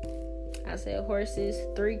 I said horses,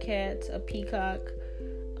 3 cats, a peacock,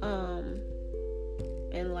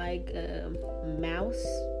 and like a mouse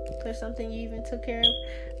or something you even took care of,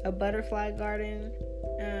 a butterfly garden.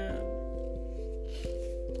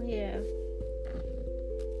 Yeah,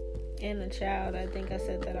 and a child. I think I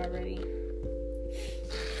said that already.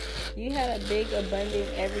 You had a big, abundant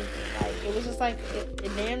everything. Like, it was just like,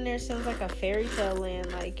 it damn near seems like a fairy tale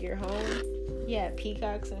land, like your home. Yeah,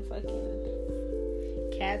 peacocks and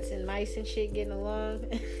fucking cats and mice and shit getting along.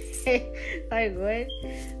 Like, what?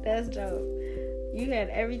 That's dope. You had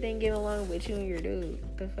everything getting along with you and your dude.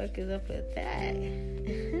 The fuck is up with that?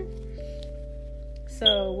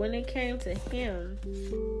 So, when it came to him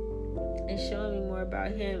and showing me more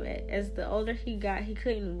about him, as the older he got, he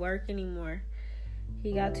couldn't work anymore.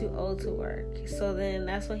 He got too old to work. So then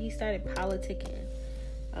that's when he started politicking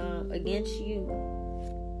against you.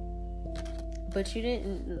 But you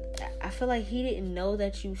didn't, I feel like he didn't know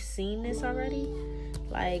that you've seen this already.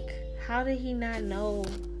 Like, how did he not know?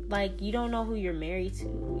 Like, you don't know who you're married to.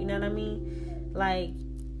 You know what I mean? Like,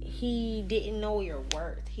 he didn't know your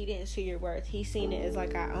worth. He didn't see your worth. He seen it as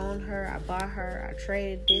like, I own her, I bought her, I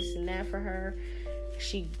traded this and that for her.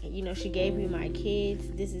 She gave me my kids.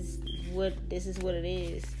 This is what it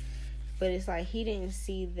is. But it's like he didn't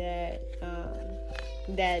see that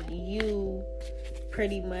that you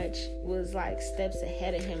pretty much was like steps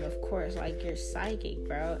ahead of him. Of course, like, you're psychic,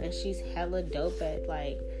 bro, and she's hella dope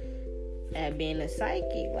at being a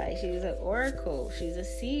psychic. Like, she's an oracle, she's a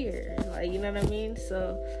seer, like, you know what I mean?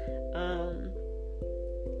 So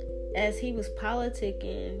as he was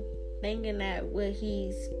politicking, thinking that what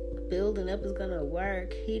he's building up is gonna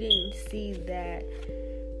work, he didn't see that,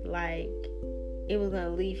 like, it was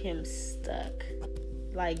gonna leave him stuck.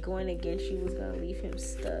 Like, going against you was gonna leave him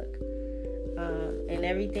stuck. And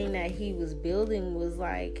everything that he was building was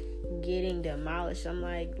like getting demolished. I'm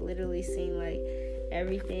like literally seeing like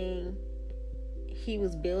everything he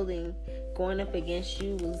was building going up against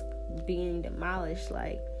you was being demolished.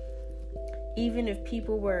 Like, even if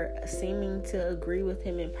people were seeming to agree with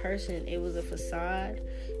him in person, it was a facade.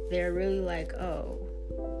 They're really like, oh,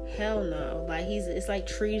 hell no. Like, it's like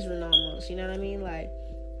treason almost, you know what I mean? Like,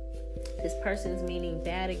 this person's meaning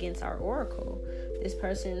bad against our oracle. This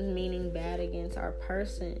person's meaning bad against our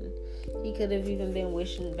person. He could have even been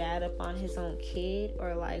wishing bad upon his own kid,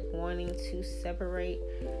 or like wanting to separate,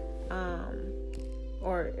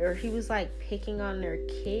 or he was like picking on their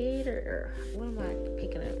kid, or what am I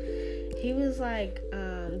picking up? He was like,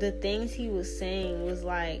 the things he was saying was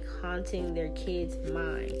like haunting their kid's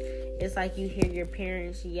mind. It's like you hear your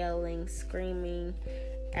parents yelling, screaming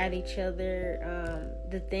at each other.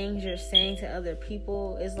 The things you're saying to other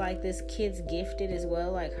people is like this kid's gifted as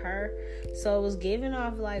well, like her. So it was giving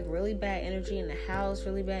off like really bad energy in the house,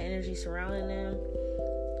 really bad energy surrounding them.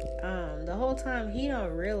 The whole time he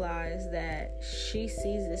don't realize that she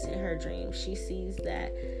sees this in her dream. She sees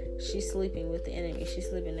that she's sleeping with the enemy. She's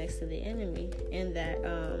sleeping next to the enemy, and that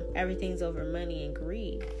everything's over money and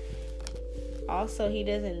greed. Also, he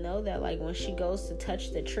doesn't know that, like, when she goes to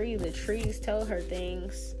touch the trees tell her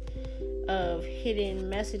things of hidden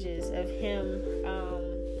messages of him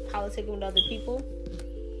politicking with other people.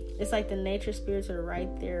 It's like the nature spirits are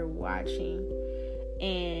right there watching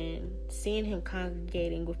and seeing him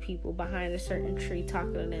congregating with people behind a certain tree,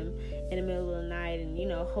 talking to them in the middle of the night, and, you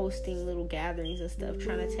know, hosting little gatherings and stuff,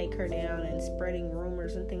 trying to take her down and spreading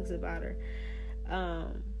rumors and things about her.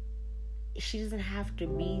 She doesn't have to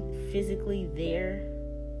be physically there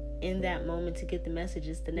in that moment to get the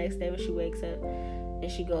messages. The next day when she wakes up and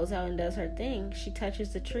she goes out and does her thing, she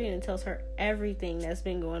touches the tree and it tells her everything that's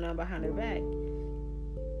been going on behind her back.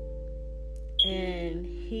 And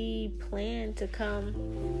he planned to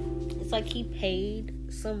come. It's like he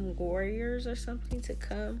paid some warriors or something to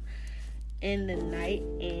come in the night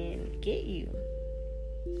and get you.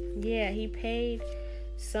 Yeah, he paid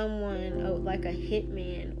someone like a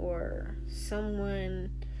hitman or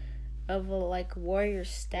someone of a like warrior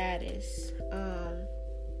status.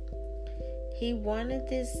 He wanted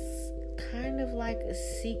this kind of like a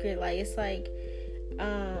secret, like, it's like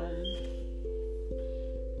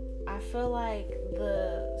I feel like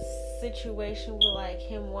the situation with like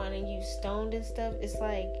him wanting you stoned and stuff, it's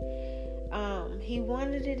like he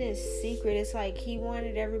wanted it in secret. It's like he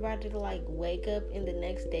wanted everybody to like wake up and the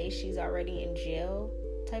next day she's already in jail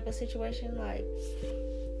type of situation. Like,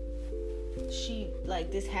 she, like,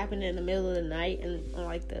 this happened in the middle of the night, and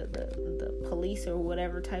like the police or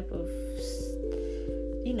whatever type of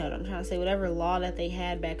you know what I'm trying to say, whatever law that they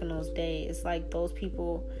had back in those days. It's like those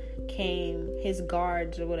people came, his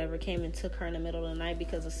guards or whatever, came and took her in the middle of the night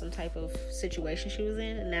because of some type of situation she was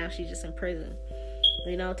in, and now she's just in prison,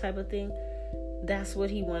 you know, type of thing. That's what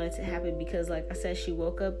he wanted to happen, because like I said, she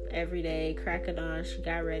woke up every day, crack of dawn, she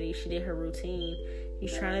got ready, she did her routine.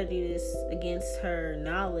 He's trying to do this against her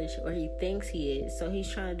knowledge, or he thinks he is. So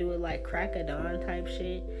he's trying to do it like crack of dawn type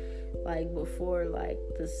shit, like before like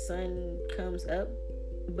the sun comes up,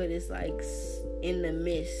 but it's like in the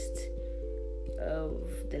mist of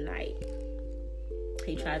the night.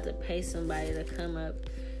 He tried to pay somebody to come up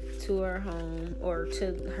to her home or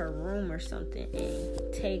to her room or something and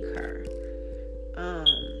take her.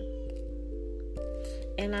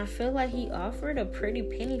 And I feel like he offered a pretty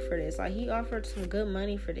penny for this. Like, he offered some good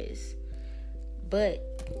money for this. But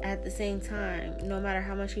at the same time, no matter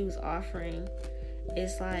how much he was offering,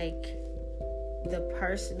 it's like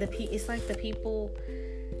it's like the people,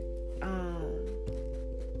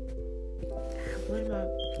 what am I,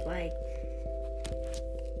 like,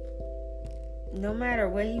 no matter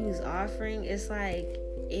what he was offering, it's like,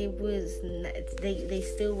 it was, they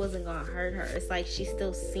still wasn't gonna hurt her. It's like she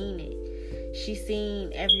still seen it. She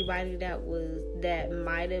seen everybody that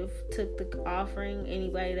might have took the offering,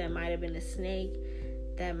 anybody that might have been a snake,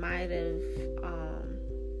 that might have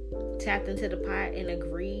tapped into the pot and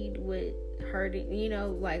agreed with her, you know,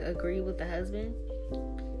 like agreed with the husband.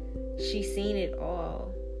 She seen it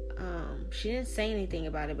all. She didn't say anything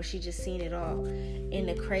about it, but she just seen it all. And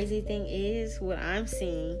the crazy thing is, what I'm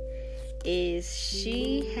seeing is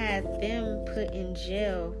she had them put in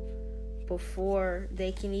jail before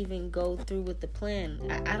they can even go through with the plan.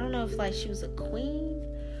 I don't know if like she was a queen,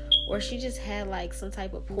 or she just had like some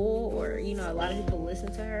type of pull, or, you know, a lot of people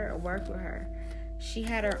listened to her or worked with her. She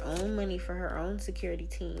had her own money for her own security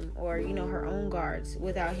team, or, you know, her own guards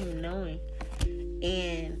without him knowing.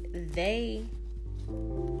 And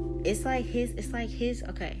it's like his,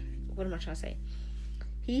 okay, what am I trying to say?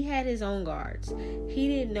 He had his own guards. He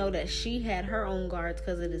didn't know that she had her own guards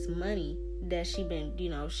because of this money that she been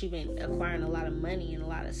acquiring, a lot of money and a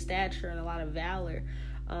lot of stature and a lot of valor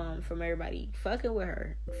from everybody fucking with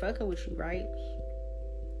her, fucking with you, right?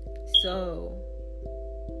 So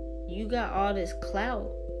you got all this clout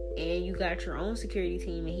and you got your own security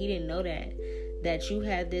team, and he didn't know that you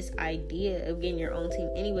had this idea of getting your own team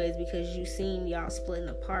anyways, because you seen y'all splitting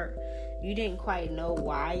apart. You didn't quite know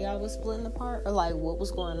why y'all was splitting apart or like what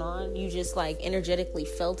was going on. You just like energetically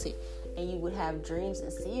felt it, and you would have dreams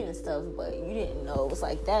and see it and stuff, but you didn't know it was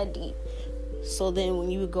like that deep. So then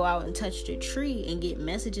when you would go out and touch the tree and get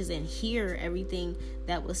messages and hear everything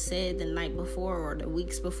that was said the night before or the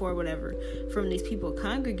weeks before, whatever, from these people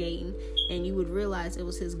congregating, and you would realize it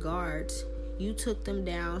was his guards, you took them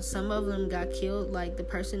down. Some of them got killed, like the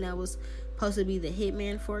person that was supposed to be the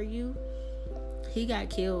hitman for you, he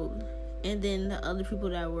got killed. And then the other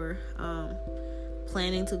people that were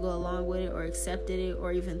planning to go along with it or accepted it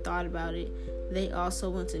or even thought about it, they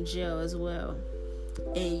also went to jail as well.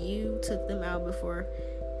 And you took them out before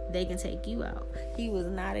they can take you out. He was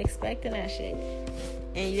not expecting that shit.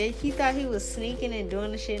 And he thought he was sneaking and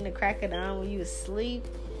doing the shit in the crack of dawn when you was asleep.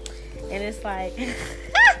 And it's like,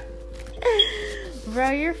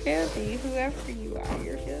 bro, you're filthy. Whoever you are,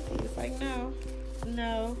 you're filthy. It's like, no,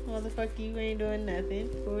 motherfucker, you ain't doing nothing.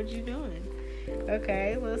 What you doing?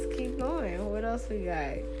 Okay, let's keep going. What else we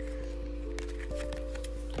got?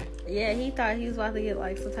 Yeah, he thought he was about to get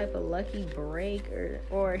like some type of lucky break,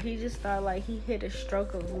 or he just thought like he hit a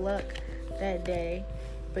stroke of luck that day,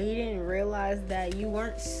 but he didn't realize that you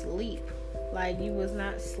weren't asleep. Like, you was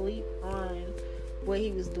not asleep on what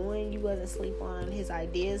he was doing. You wasn't asleep on his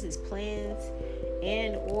ideas, his plans,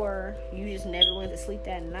 and or you just never went to sleep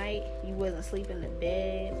that night. You wasn't sleeping in the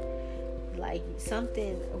bed. Like,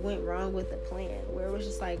 something went wrong with the plan, where it was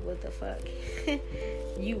just like, what the fuck?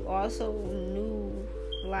 You also knew,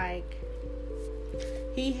 like,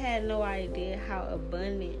 he had no idea how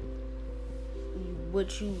abundant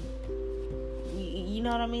what you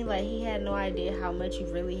know what I mean? Like, he had no idea how much you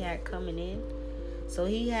really had coming in. So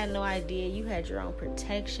he had no idea you had your own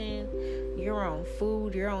protection, your own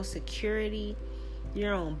food, your own security,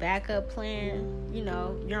 your own backup plan, you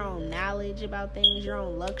know, your own knowledge about things, your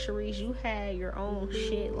own luxuries. You had your own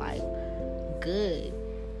shit, like, good.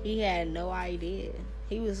 He had no idea.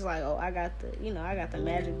 He was like, oh, I got the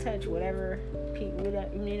magic touch, whatever,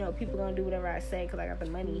 people gonna do whatever I say because I got the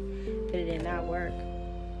money, but it did not work.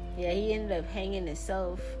 Yeah, he ended up hanging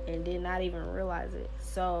himself and did not even realize it.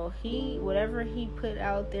 So whatever he put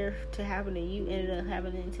out there to happen to you ended up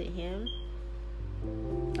happening to him.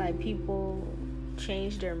 Like, people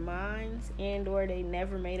changed their minds, and or they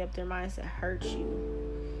never made up their minds to hurt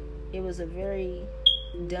you. it was a very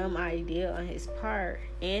dumb idea on his part,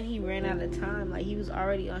 and he ran out of time. Like, he was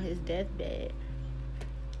already on his deathbed.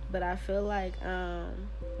 But I feel like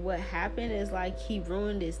what happened is, like, he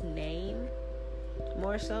ruined his name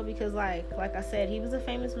more so because, like I said, he was a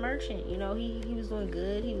famous merchant. You know, he was doing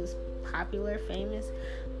good. He was popular, famous.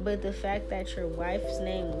 But the fact that your wife's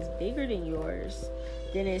name was bigger than yours,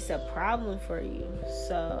 then it's a problem for you.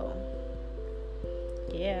 So,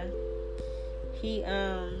 yeah. He,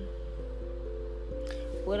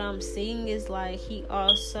 what I'm seeing is, like, he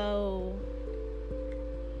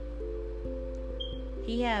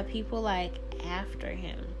had people, like, after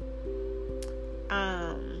him.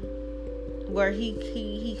 Where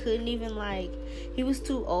he couldn't even, like, he was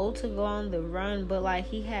too old to go on the run, but, like,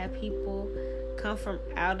 he had people come from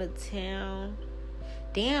out of town.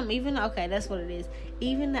 Damn, okay, that's what it is.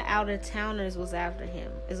 Even the out of towners was after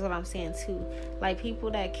him, is what I'm saying too. Like,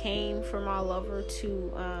 people that came from all over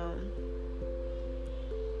to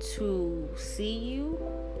see you.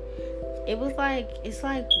 It's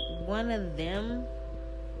like one of them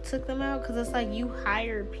took them out, because it's like you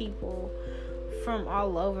hired people from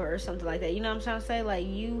all over or something like that. You know what I'm trying to say? Like,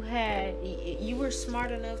 you were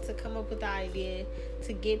smart enough to come up with the idea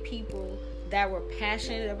to get people that were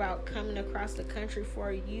passionate about coming across the country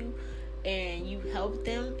for you, and you helped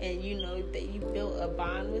them, and you know that you built a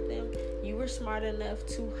bond with them. You were smart enough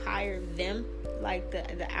to hire them, like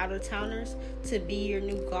the out-of-towners, to be your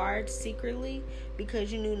new guard secretly,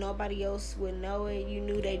 because you knew nobody else would know it. You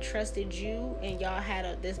knew they trusted you, and y'all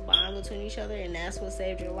had this bond between each other, and that's what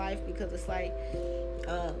saved your life. Because it's like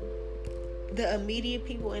the immediate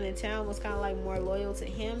people in the town was kind of like more loyal to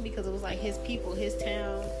him, because it was like his people, his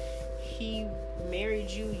town. He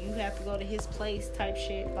married you, you have to go to his place type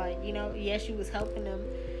shit. Like, you know, yes, you was helping them,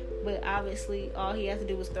 but obviously all he had to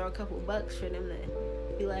do was throw a couple bucks for them to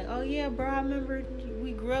be like, oh yeah, bro, I remember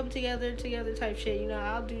we grew up together type shit. You know,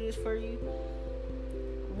 I'll do this for you.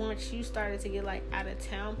 Once you started to get, like, out of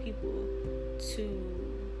town people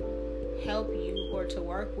to help you or to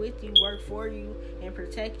work with you, work for you, and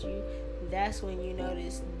protect you, that's when you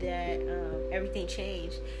notice that everything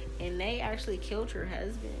changed. And they actually killed your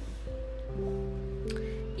husband.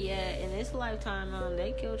 Yeah, in this lifetime,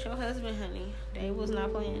 they killed your husband, honey. They was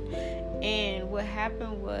not playing. And what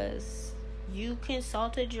happened was, you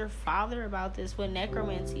consulted your father about this with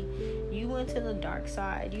necromancy. You went to the dark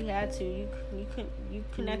side. You had to. You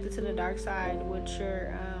connected to the dark side with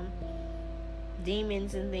your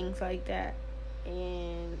demons and things like that.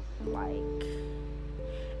 And, like,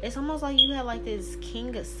 it's almost like you had, like, this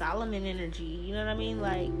King of Solomon energy. You know what I mean?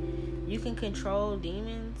 Like, you can control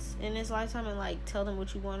demons in this lifetime and, like, tell them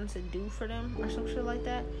what you want them to do for them or some shit like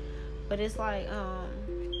that. But it's like,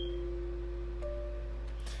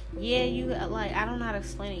 yeah, you, like, I don't know how to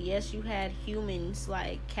explain it. Yes, you had humans,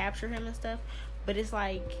 like, capture him and stuff, but it's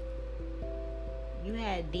like you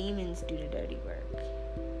had demons do the dirty work.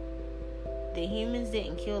 The humans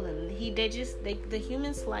didn't kill them. The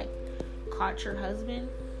humans, like, caught your husband,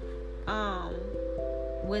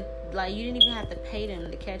 with, like, you didn't even have to pay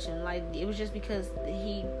them to catch him. Like, it was just because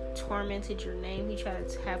he tormented your name. He tried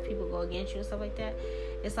to have people go against you and stuff like that.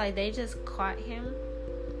 It's like they just caught him,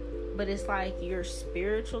 but it's like your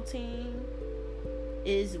spiritual team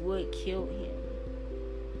is what killed him.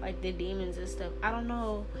 Like, the demons and stuff. I don't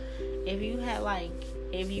know if you had, like,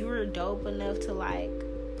 if you were dope enough to, like,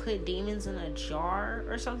 put demons in a jar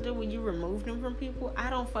or something when you removed them from people. I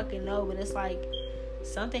don't fucking know, but it's like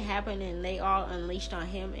something happened and they all unleashed on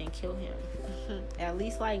him and killed him. At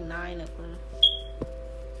least, like, 9 of them.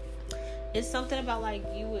 It's something about, like,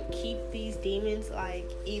 you would keep these demons, like,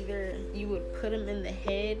 either you would put them in the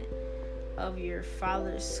head of your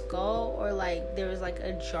father's skull, or, like, there was, like,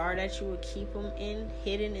 a jar that you would keep them in,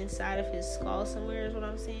 hidden inside of his skull somewhere, is what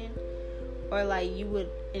I'm saying. Or, like, you would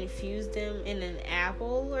infuse them in an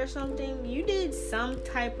apple or something. You did some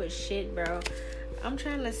type of shit, bro. I'm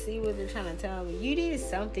trying to see what they're trying to tell me. You did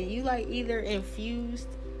something. You, like, either infused.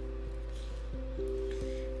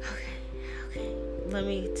 Okay. Let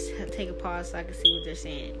me take a pause so I can see what they're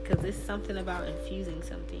saying. Because it's something about infusing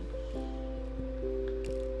something.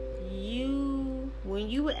 When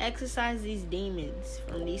you would exorcise these demons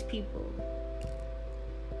from these people,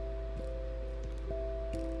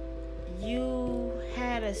 you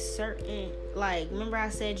had a certain, like, remember I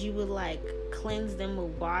said you would, like, cleanse them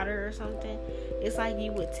with water or something? It's like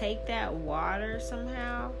you would take that water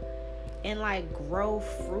somehow and, like, grow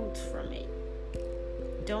fruits from it.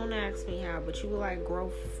 Don't ask me how, but you would, like, grow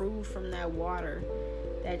fruit from that water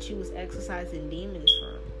that you was exorcising demons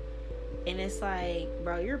from. And it's like,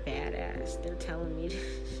 bro, you're badass. They're telling me it's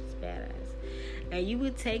badass. And you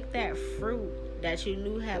would take that fruit that you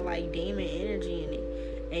knew had like demon energy in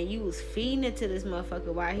it, and you was feeding it to this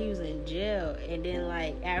motherfucker while he was in jail, and then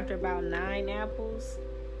like after about 9 apples,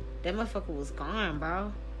 that motherfucker was gone,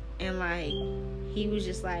 bro. And like he was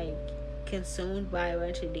just like consumed by a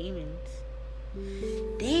bunch of demons.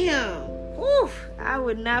 Damn. Oof. I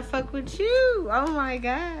would not fuck with you. Oh my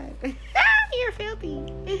god. You're filthy.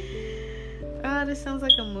 Oh, this sounds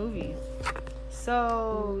like a movie.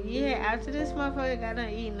 So yeah, after this motherfucker got done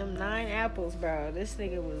eating them 9 apples, bro, this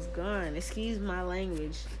nigga was gone. Excuse my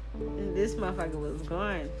language. This motherfucker was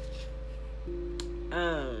gone.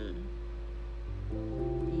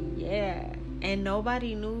 Yeah. And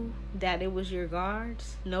nobody knew that it was your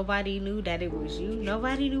guards. Nobody knew that it was you.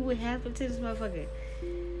 Nobody knew what happened to this motherfucker.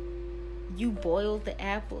 You boiled the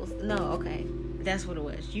apples. No, okay. That's what it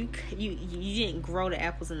was. You didn't grow the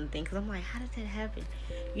apples in the thing. Because I'm like, how did that happen?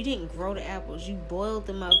 You didn't grow the apples. You boiled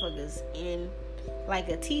the motherfuckers in like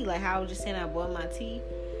a tea. Like how I was just saying I boiled my tea.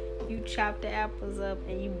 You chopped the apples up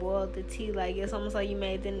and you boiled the tea. Like it's almost like you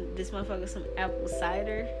made this motherfucker some apple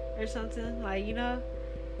cider or something. Like, you know?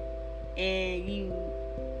 And you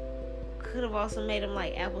could have also made them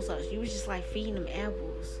like applesauce. You was just like feeding them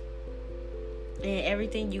apples, and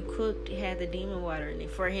everything you cooked had the demon water in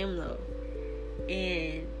it for him though.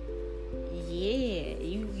 And yeah,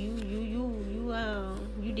 you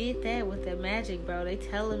did that with the magic, bro. They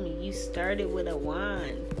telling me you started with a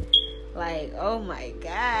wand. Like, oh my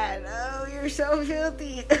god, oh, you're so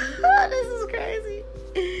filthy. This is crazy.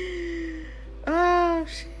 Oh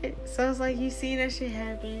shit. So it's like you seen that shit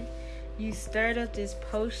happen. You stirred up this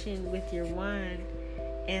potion with your wand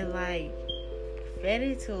and like fed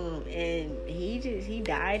it to him, and he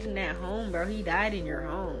died in that home, bro. He died in your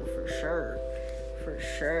home for sure.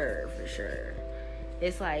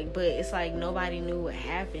 It's like nobody knew what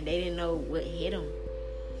happened. They didn't know what hit him.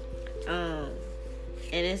 And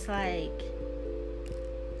it's like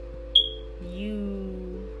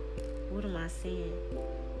what am I saying?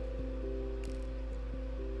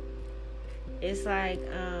 It's like,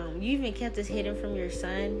 you even kept this hidden from your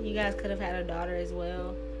son. You guys could have had a daughter as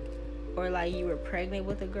well. Or like you were pregnant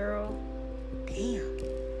with a girl. Damn.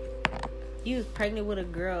 You was pregnant with a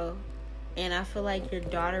girl. And I feel like your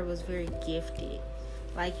daughter was very gifted.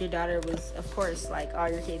 Like your daughter was, of course, like all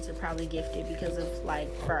your kids are probably gifted because of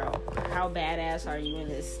like, bro, how badass are you in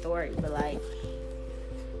this story? But like,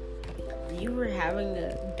 you were having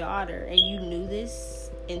a daughter and you knew this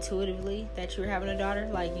intuitively that you were having a daughter.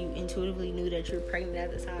 Like you intuitively knew that you were pregnant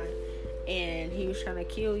at the time, and he was trying to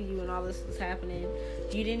kill you and all this was happening.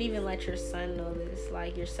 You didn't even let your son know this.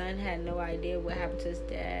 Like your son had no idea what happened to his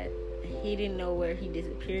dad. He didn't know where he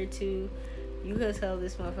disappeared to. You could tell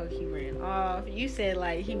this motherfucker he ran off. You said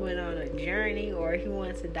like he went on a journey, or he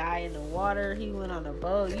wanted to die in the water. He went on a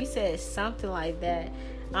boat. You said something like that.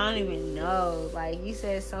 I don't even know. Like, you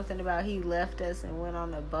said something about he left us and went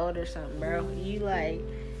on a boat or something, bro. You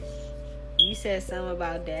said something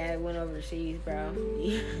about dad went overseas, bro.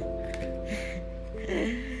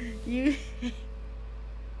 You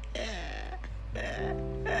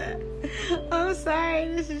I'm sorry.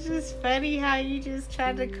 This is just funny how you just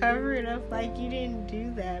tried to cover it up like you didn't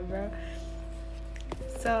do that, bro.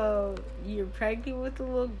 So you're pregnant with a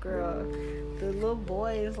little girl. The little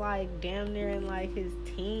boy is like damn near in like his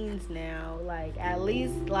teens now. Like at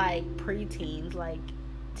least like preteens, like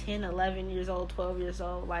 10, 11 years old, 12 years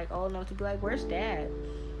old, like old enough to be like, where's dad?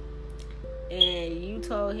 And you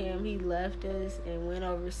told him he left us and went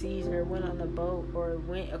overseas, or went on a boat, or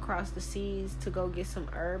went across the seas to go get some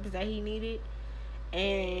herbs that he needed.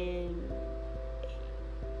 And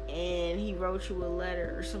he wrote you a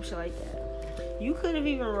letter or some shit like that. You could have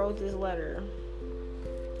even wrote this letter.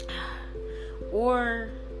 Or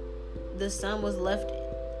the son was left,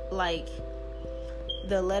 like,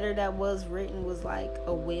 the letter that was written was like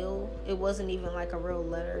a will. It wasn't even like a real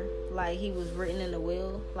letter. Like, he was written in a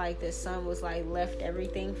will. Like, the son was like left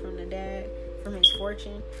everything from the dad, from his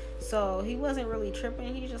fortune. So he wasn't really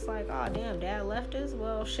tripping. He's just like, oh damn, dad left us.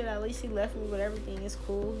 Well, shit, at least he left me with everything. It's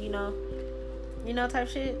cool, you know, type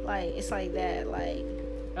shit. Like, it's like that. Like,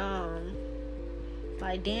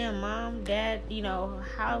 damn, mom, dad,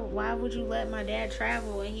 why would you let my dad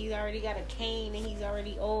travel and he's already got a cane and he's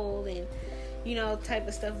already old, and type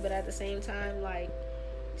of stuff. But at the same time, like,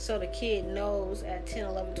 so the kid knows at 10,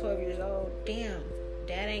 11, 12 years old, damn,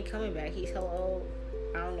 dad ain't coming back. He's hella old.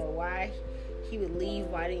 I don't know why he would leave.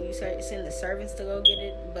 Why didn't you send the servants to go get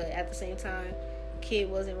it? But at the same time, kid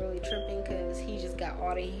wasn't really tripping because he just got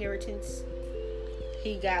all the inheritance.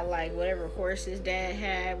 He got like whatever horses dad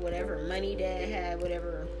had, whatever money dad had,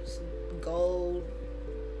 whatever gold,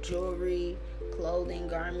 jewelry, clothing,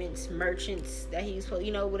 garments, merchants that he was,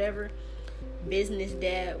 whatever. business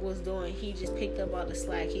dad was doing, he just picked up all the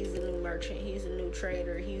slack. He's the new merchant, he's the new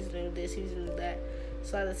trader, he's the new this, he's the new that.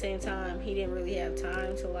 So at the same time, he didn't really have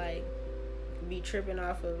time to like be tripping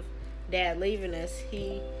off of dad leaving us.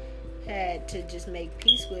 He had to just make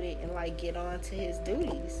peace with it and like get on to his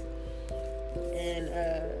duties. And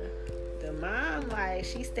the mom, like,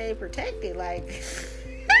 she stayed protected. Like,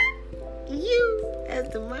 you as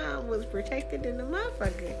the mom was protected in the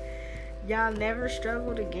motherfucker. Y'all never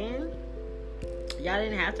struggled again. Y'all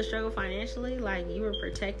didn't have to struggle financially. Like, you were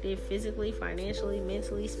protected physically, financially,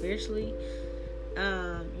 mentally, spiritually.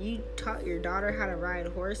 You taught your daughter how to ride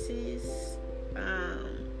horses.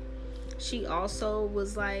 She also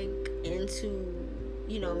was like into,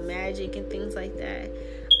 magic and things like that.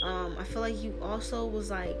 I feel like you also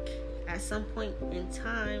was like, at some point in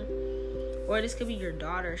time, or this could be your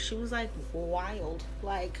daughter, she was like wild.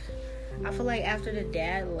 Like, I feel like after the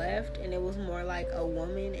dad left and it was more like a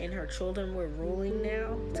woman and her children were ruling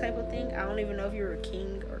now type of thing. I don't even know if you were a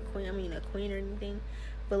king or queen, a queen or anything,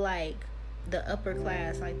 but like the upper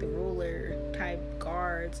class, like the ruler type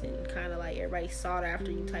guards, and kind of like everybody sought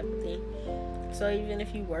after you type of thing. So even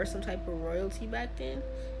if you were some type of royalty back then,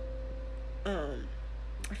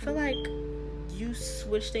 I feel like you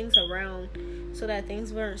switched things around so that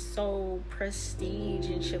things weren't so prestige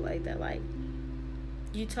and shit like that. Like,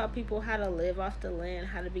 you taught people how to live off the land,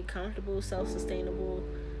 how to be comfortable, self-sustainable,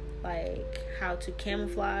 like how to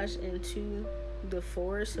camouflage into the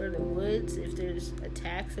forest or the woods if there's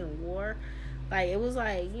attacks and war. Like, it was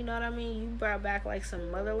like, you know what I mean? You brought back like some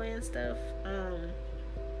motherland stuff.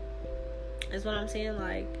 That's what I'm saying.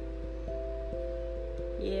 Like,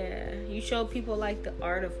 yeah, you show people like the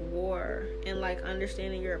art of war and like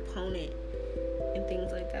understanding your opponent and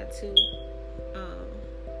things like that too.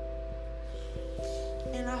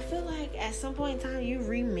 And I feel like at some point in time you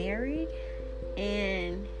remarried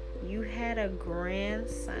and you had a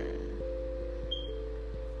grandson.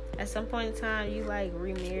 At some point in time you like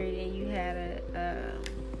remarried and you had and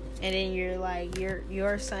then you're like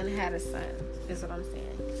your son had a son, is what I'm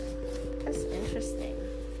saying. That's interesting.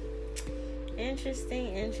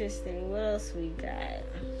 Interesting. What else we got?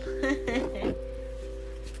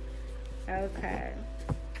 Okay.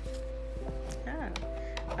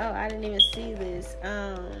 Oh, I didn't even see this.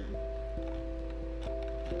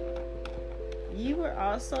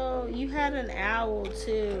 You had an owl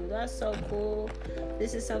too. That's so cool.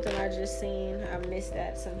 This is something I just seen. I missed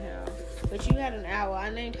that somehow. But you had an owl. I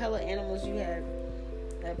named hella animals. You had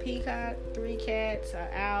a peacock, 3 cats, an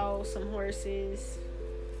owl, some horses.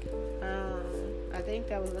 I think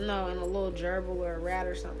that was, and a little gerbil or a rat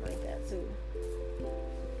or something like that too.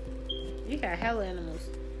 You got hella animals.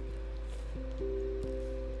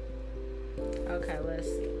 Okay, let's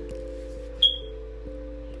see.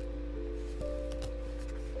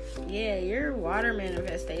 Yeah, your water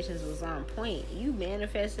manifestations was on point. You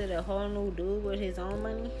manifested a whole new dude with his own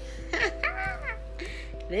money.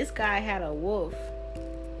 This guy had a wolf.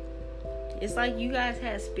 It's like you guys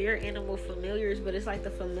had spirit animal familiars, but it's like the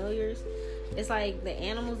familiars, it's like the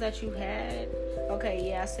animals that you had. Okay,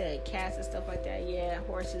 yeah, I said cats and stuff like that. Yeah,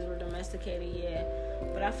 horses were domesticated, yeah.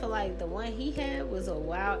 But I feel like the one he had was a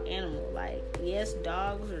wild animal. Like, yes,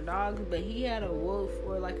 dogs are dogs, but he had a wolf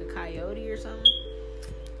or like a coyote or something.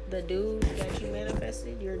 The dude that you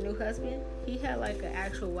manifested, your new husband, he had like an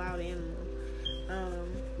actual wild animal.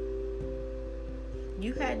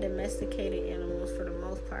 You had domesticated animals for the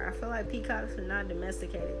most part. I feel like peacocks are not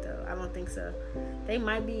domesticated though. I don't think so. They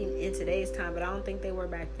might be in today's time, but I don't think they were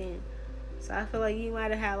back then. So I feel like you might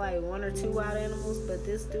have had like 1 or 2 wild animals, but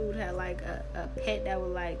this dude had like a pet that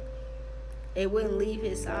would like, it wouldn't leave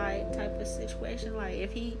his side type of situation. Like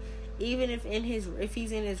if he's in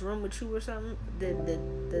his room with you or something,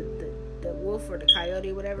 the wolf or the coyote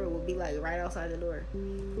or whatever will be like right outside the door.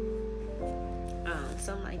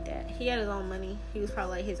 Something like that. He had his own money. He was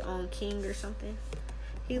probably like his own king or something.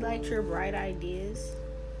 He liked your bright ideas.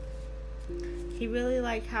 He really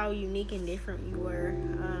liked how unique and different you were.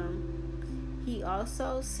 He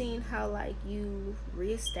also seen how like you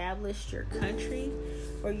reestablished your country,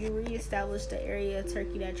 or you reestablished the area of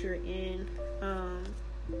Turkey that you're in.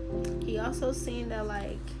 He also seen that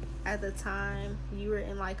like at the time you were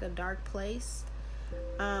in like a dark place,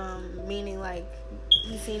 meaning like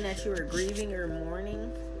he seen that you were grieving or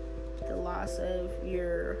mourning the loss of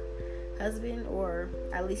your husband, or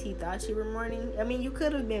at least he thought you were mourning. I mean, you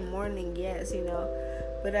could have been mourning, yes,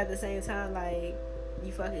 but at the same time, like,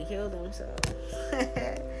 you fucking killed him, so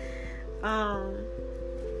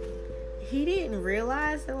he didn't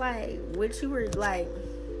realize that like what you were like,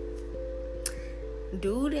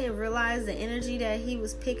 dude didn't realize the energy that he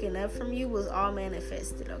was picking up from you was all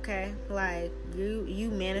manifested, okay? Like, you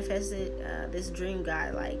manifested this dream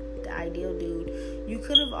guy, like the ideal dude. You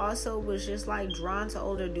could have also was just like drawn to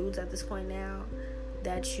older dudes at this point now,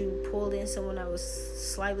 that you pulled in someone that was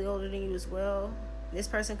slightly older than you as well. This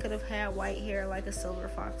person could have had white hair like a silver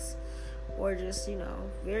fox, or just,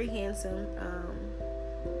 very handsome,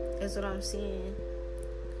 is what I'm seeing.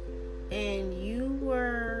 And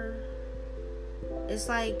it's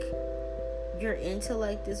like your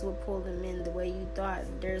intellect is what pulled them in the way you thought.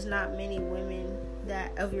 There's not many women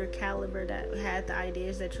that of your caliber that had the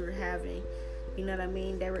ideas that you were having. You know what I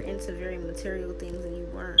mean? They were into very material things and you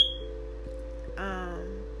weren't.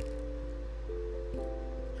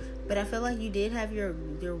 But I feel like you did have your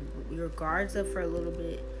guards up for a little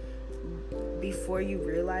bit before you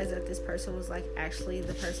realized that this person was like actually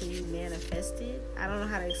the person you manifested. I don't know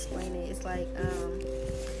how to explain it. It's like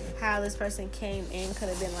how this person came in could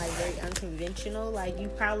have been like very unconventional. Like, you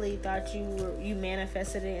probably thought you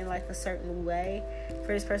manifested it in like a certain way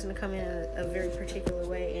for this person to come in a very particular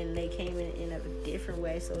way, and they came in a different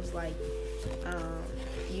way. So it's like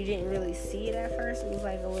you didn't really see it at first. It was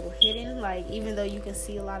like a little hidden. Like, even though you can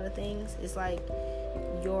see a lot of things, it's like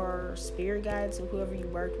your spirit guides and whoever you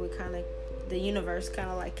worked with, kind of the universe kind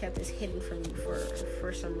of like kept this hidden from you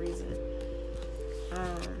for some reason.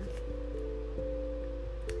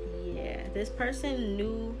 This person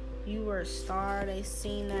knew you were a star. They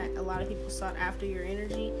seen that a lot of people sought after your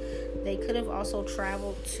energy. They could have also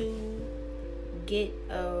traveled to get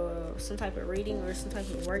some type of reading or some type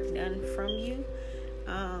of work done from you,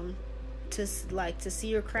 to see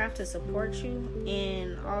your craft, to support you,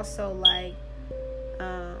 and also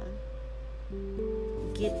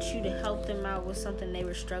get you to help them out with something they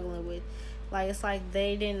were struggling with. Like, it's like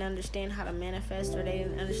they didn't understand how to manifest, or they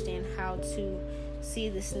didn't understand how to see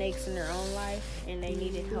the snakes in their own life, and they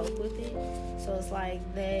needed help with it. So it's like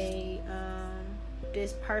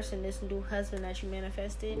this person, this new husband that you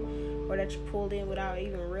manifested or that you pulled in without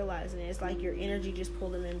even realizing it, it's like your energy just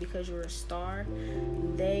pulled them in because you were a star.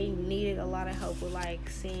 They needed a lot of help with like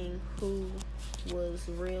seeing who was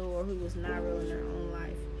real or who was not real in their own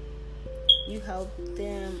life. You helped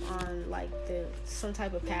them on like some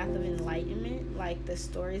type of path of enlightenment, like the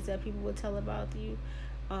stories that people would tell about you.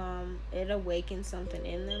 It awakened something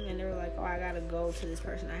in them, and they were like, oh, I gotta go to this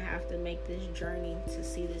person. I have to make this journey to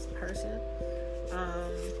see this person.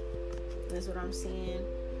 That's what I'm seeing.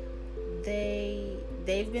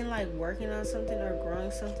 They've been like working on something or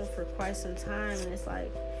growing something for quite some time, and it's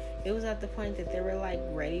like it was at the point that they were like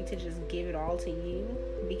ready to just give it all to you,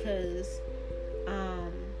 because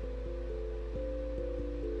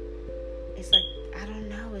it's like, I don't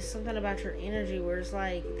know, it's something about your energy where it's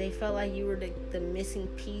like they felt like you were the missing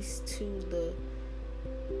piece to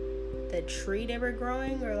the tree they were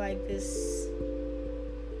growing, or like this,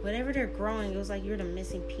 whatever they're growing. It was like you're the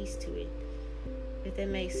missing piece to it, if that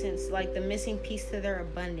makes sense. Like the missing piece to their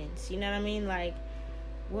abundance, you know what I mean? Like,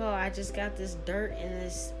 well, I just got this dirt in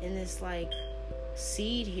this like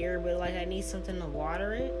seed here, but like I need something to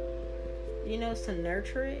water it, to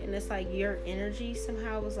nurture it. And it's like your energy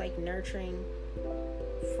somehow was like nurturing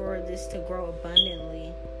for this to grow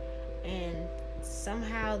abundantly, and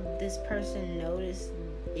somehow this person noticed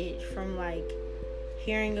it from like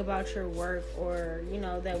hearing about your work, or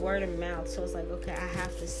that word of mouth. So it's like, okay, I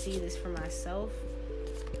have to see this for myself.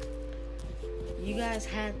 You guys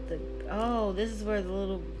had this is where the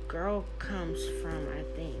little girl comes from. I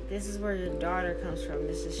think this is where your daughter comes from.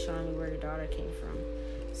 This is showing me where your daughter came from.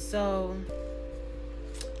 So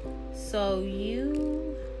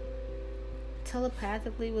you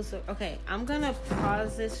telepathically was okay. I'm gonna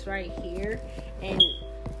pause this right here and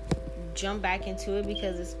jump back into it,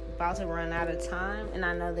 because it's about to run out of time, and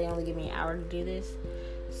I know they only give me an hour to do this.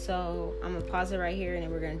 So I'm gonna pause it right here, and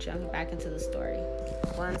then we're gonna jump back into the story.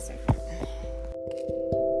 1 second.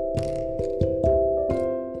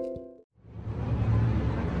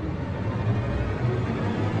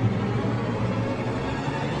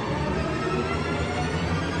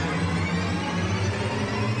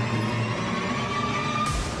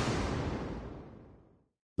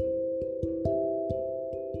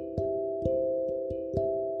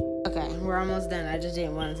 Okay, we're almost done. I just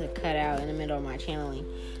didn't want it to cut out in the middle of my channeling.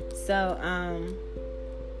 So,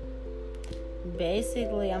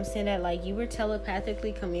 basically, I'm saying that, like, you were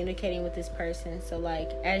telepathically communicating with this person. So, like,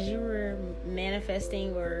 as you were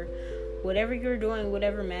manifesting or whatever you were doing,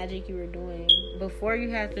 whatever magic you were doing, before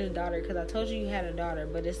you had this daughter, because I told you had a daughter,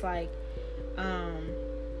 but it's like,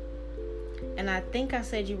 and I think I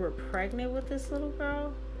said you were pregnant with this little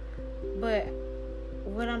girl, but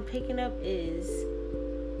what I'm picking up is,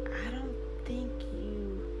 I don't think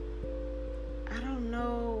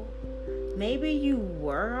maybe you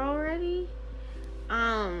were already.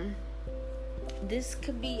 This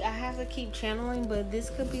could be, I have to keep channeling, but this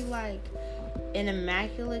could be like an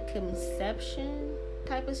immaculate conception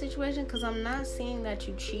type of situation, because I'm not seeing that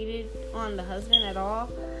you cheated on the husband at all,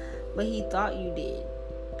 but he thought you did.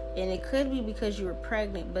 And it could be because you were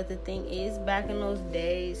pregnant, but the thing is, back in those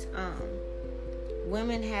days,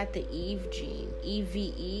 women had the Eve gene,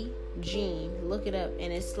 EVE gene. Look it up,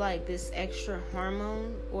 and it's like this extra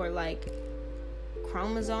hormone or like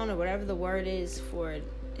chromosome or whatever the word is for it.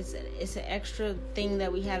 It's an extra thing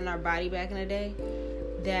that we had in our body back in the day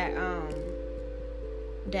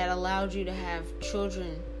that allowed you to have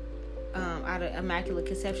children out of immaculate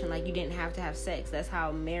conception. Like, you didn't have to have sex. That's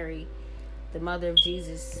how Mary, the mother of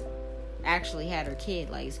Jesus, actually had her kid.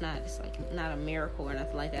 Like, it's like not a miracle or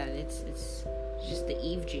nothing like that. It's just the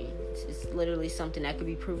Eve gene. It's literally something that could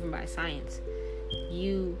be proven by science.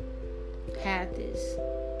 You had this.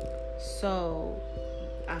 So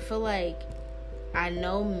I feel like, I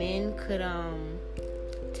know men could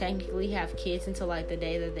technically have kids until like the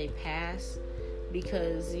day that they pass,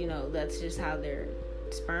 because, you know, that's just how their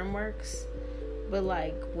sperm works. But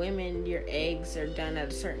like women, your eggs are done at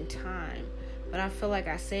a certain time. But I feel like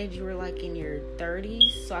I said you were like in your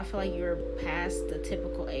 30s, so I feel like you were past the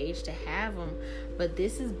typical age to have them. But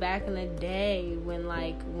this is back in the day when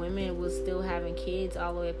like women was still having kids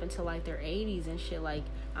all the way up until like their 80s and shit. Like,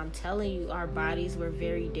 I'm telling you, our bodies were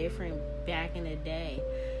very different back in the day.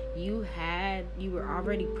 You were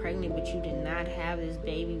already pregnant, but you did not have this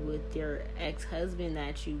baby with your ex-husband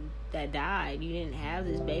that died. You didn't have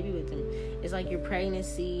this baby with him. It's like your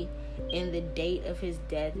pregnancy and the date of his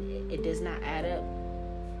death, it does not add up.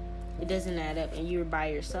 It doesn't add up, and you were by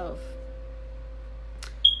yourself.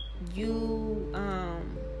 You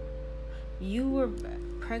were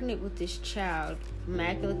pregnant with this child,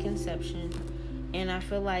 immaculate conception, and I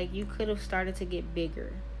feel like you could have started to get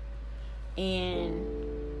bigger. And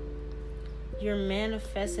you're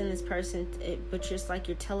manifesting this person, but just like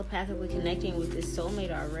you're telepathically connecting with this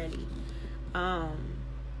soulmate already.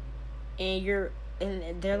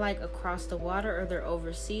 And they're like across the water, or they're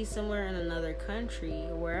overseas somewhere in another country,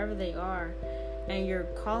 or wherever they are, and you're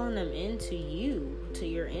calling them into you, to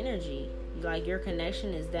your energy. Like, your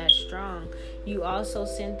connection is that strong. You also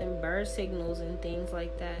sent them bird signals and things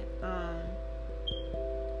like that.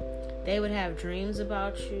 They would have dreams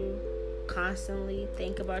about you constantly,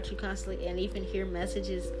 think about you constantly, and even hear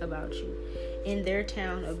messages about you in their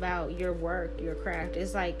town, about your work, your craft.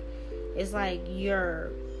 It's like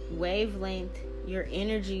your wavelength, your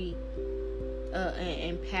energy,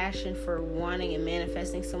 and passion for wanting and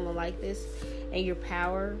manifesting someone like this, and your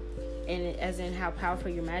power, and as in how powerful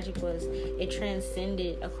your magic was, it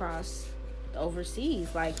transcended across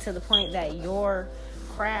overseas, like to the point that your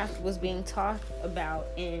craft was being taught about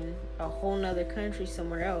in a whole nother country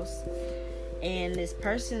somewhere else. And this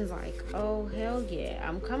person's like, oh hell yeah,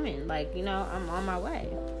 I'm coming, like, you know, I'm on my way.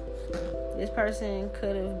 This person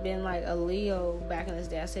could have been like a Leo back in this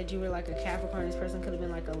day. I said you were like a Capricorn. This person could have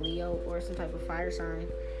been like a Leo or some type of fire sign.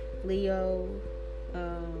 Leo,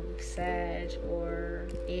 Sag, or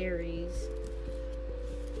Aries.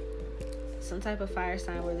 Some type of fire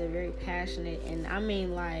sign where they're very passionate. And I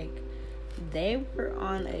mean, like, they were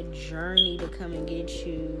on a journey to come and get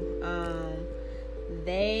you.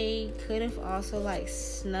 They could have also like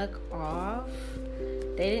snuck off.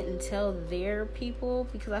 They didn't tell their people,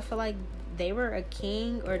 because I feel like they were a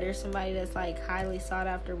king, or there's somebody that's like highly sought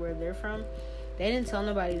after where they're from. They didn't tell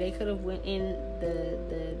nobody. They could have went in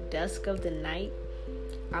the dusk of the night.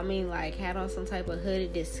 I mean, like, had on some type of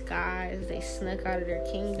hooded disguise. They snuck out of their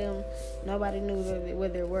kingdom. Nobody knew where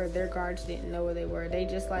they were. Their guards didn't know where they were. They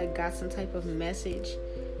just like got some type of message,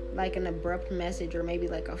 like an abrupt message, or maybe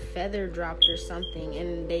like a feather dropped or something,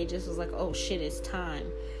 and they just was like, oh shit, it's time.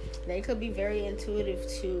 They could be very intuitive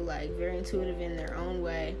too, like very intuitive in their own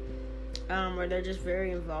way, or they're just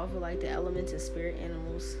very involved with like the elements and spirit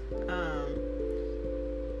animals.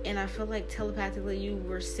 And I feel like telepathically you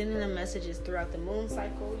were sending them messages throughout the moon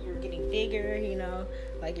cycle. You're getting bigger, you know,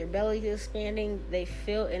 like your belly is expanding. They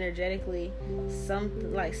feel energetically some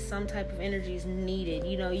type of energy is needed.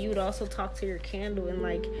 You know, you would also talk to your candle and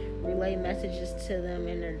like relay messages to them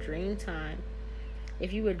in their dream time.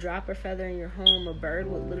 If you would drop a feather in your home, a bird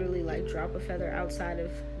would literally like drop a feather outside of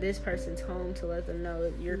this person's home to let them know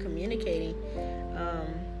that you're communicating.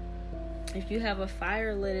 If you have a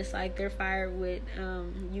fire lit, it's like their fire would,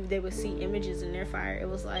 they would see images in their fire. It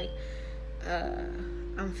was like,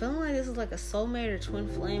 I'm feeling like this is like a soulmate or twin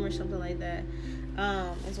flame or something like that,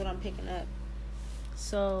 is what I'm picking up.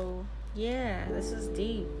 So, yeah, this is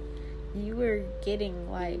deep. You were getting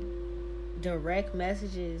like direct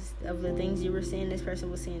messages of the things you were seeing this person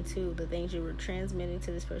was seeing too, the things you were transmitting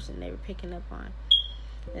to this person they were picking up on.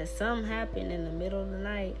 And something happened in the middle of the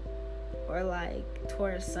night or like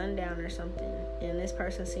towards sundown or something, and this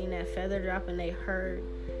person seen that feather drop and they heard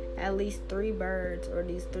at least 3 birds, or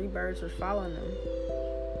these 3 birds were following them.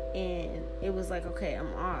 And it was like, okay,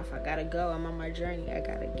 I'm off. I gotta go. I'm on my journey. I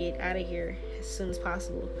gotta get out of here as soon as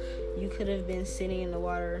possible. You could have been sitting in the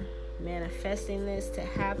water manifesting this to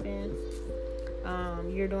happen.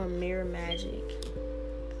 You're doing mirror magic,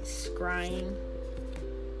 scrying.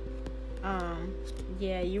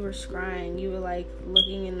 Yeah, you were scrying. You were like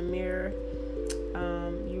looking in the mirror.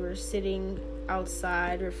 You were sitting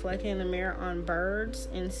outside, reflecting in the mirror on birds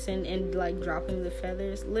and like dropping the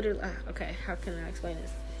feathers. Literally, okay, how can I explain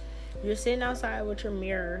this? You're sitting outside with your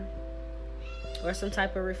mirror or some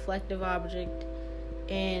type of reflective object,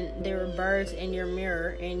 and there were birds in your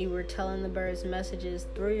mirror, and you were telling the birds messages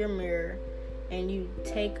through your mirror, and you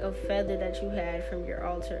take a feather that you had from your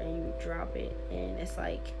altar and you drop it, and it's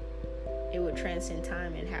like it would transcend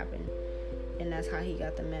time and happen. And that's how he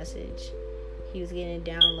got the message. He was getting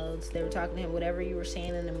downloads. They were talking to him. Whatever you were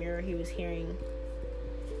saying in the mirror, he was hearing.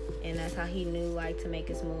 And that's how he knew, like, to make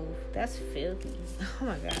his move. That's filthy. Oh,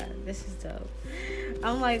 my God. This is dope.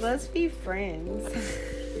 I'm like, let's be friends.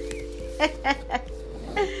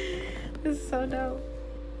 This is so dope.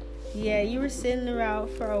 Yeah, you were sitting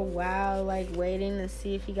around for a while, like, waiting to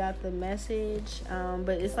see if he got the message.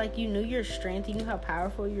 But it's like you knew your strength. You knew how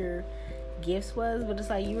powerful your gifts was, but it's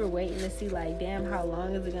like you were waiting to see, like, damn, how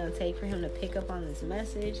long is it gonna take for him to pick up on this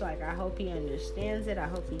message? Like, I hope he understands it. I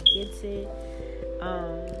hope he gets it.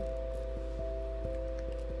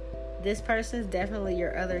 This person's definitely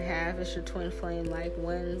your other half. It's your twin flame. Like,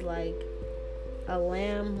 one's like a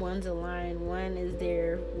lamb, one's a lion. One is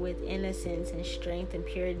there with innocence and strength and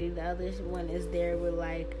purity. The other one is there with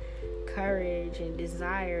like courage and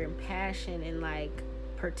desire and passion and like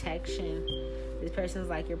protection. This person's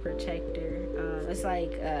like your protector. It's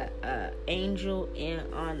like a angel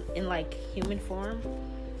in like human form.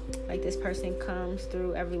 Like, this person comes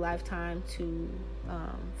through every lifetime to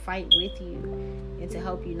fight with you and to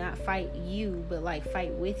help you, not fight you, but like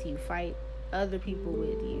fight with you, fight other people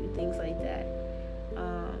with you, things like that.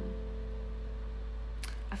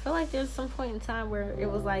 I feel like there's some point in time where it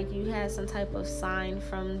was like you had some type of sign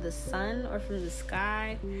from the sun or from the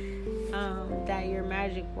sky that your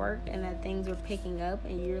magic worked and that things were picking up,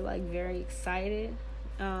 and you're like very excited.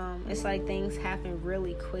 It's like things happen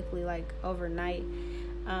really quickly, like overnight,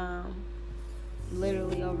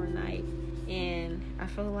 literally overnight. And I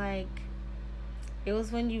feel like it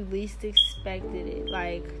was when you least expected it.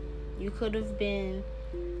 Like, you could have been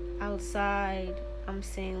outside, I'm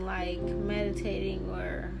saying, like meditating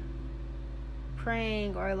or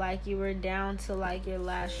praying, or like you were down to like your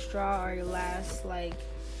last straw or your last like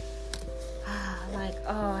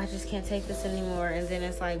oh, I just can't take this anymore, and then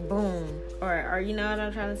it's like boom, or you know what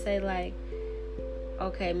I'm trying to say, like,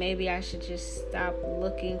 okay, maybe I should just stop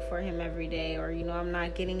looking for him every day, or, you know, I'm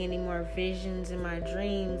not getting any more visions in my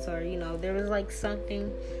dreams, or, you know, there was like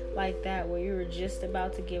something like that where you were just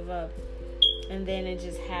about to give up, and then it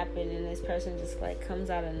just happened, and this person just like comes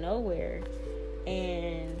out of nowhere,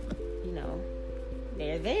 and, you know,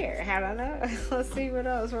 they're there. I don't know. Let's see what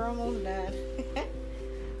else. We're almost done.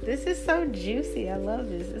 This is so juicy. I love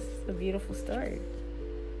this. This is a beautiful story.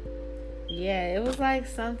 Yeah, it was like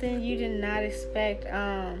something you did not expect.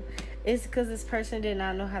 It's because this person did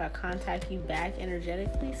not know how to contact you back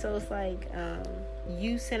energetically. So it's like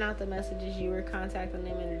you sent out the messages, you were contacting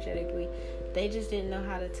them energetically. They just didn't know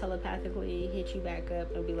how to telepathically hit you back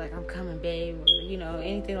up and be like, I'm coming, babe, or, you know,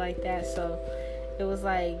 anything like that. So it was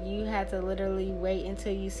like you had to literally wait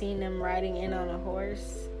until you seen them riding in on a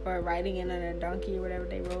horse or riding in on a donkey or whatever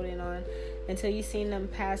they rode in on, until you seen them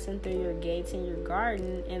passing through your gates in your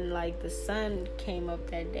garden, and like the sun came up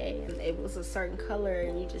that day and it was a certain color,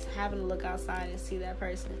 and you just happened to look outside and see that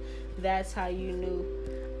person. That's how you knew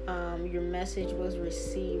your message was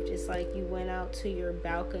received. It's like you went out to your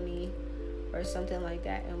balcony or something like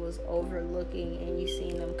that and was overlooking, and you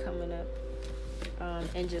seen them coming up,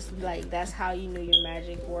 and just like that's how you knew your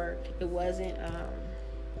magic worked. It wasn't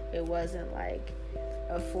like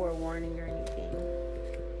a forewarning or anything.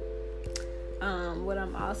 What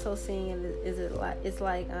I'm also seeing is it's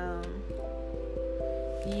like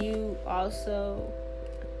you also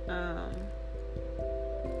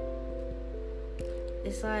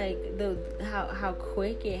it's like how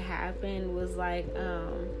quick it happened was like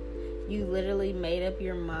you literally made up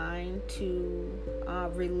your mind to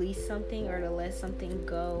release something or to let something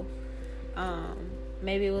go,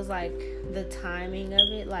 maybe it was like the timing of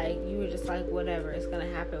it, like you were just like, whatever, it's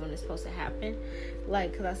gonna happen when it's supposed to happen.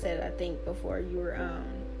 Like, because I said, I think before, you were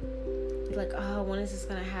like, oh, when is this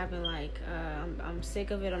gonna happen? Like, I'm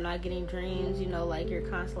sick of it. I'm not getting dreams, you know, like you're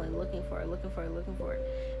constantly looking for it.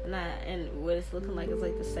 And what it's looking like is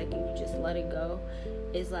like the second you just let it go,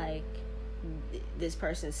 is like this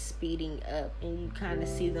person's speeding up and you kind of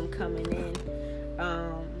see them coming in.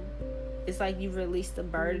 It's like you release the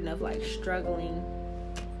burden of like struggling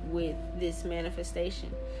with this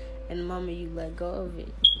manifestation, and the moment you let go of it,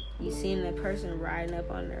 you seen that person riding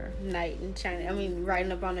up on their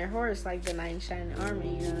riding up on their horse like the knight in shining armor,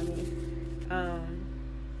 you know what I mean?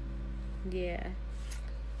 Yeah,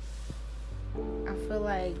 I feel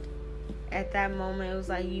like at that moment it was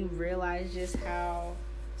like you realized just how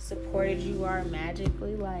supported you are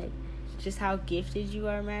magically, like just how gifted you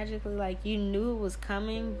are magically. Like, you knew it was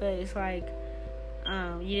coming, but it's like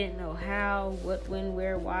you didn't know how, what, when,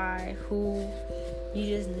 where, why, who. You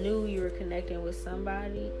just knew you were connecting with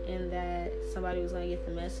somebody, and that somebody was going to get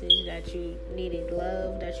the message that you needed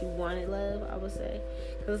love, that you wanted love, I would say.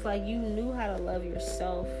 Because, like, you knew how to love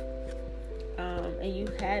yourself, and you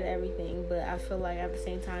had everything, but I feel like at the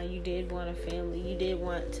same time, you did want a family. You did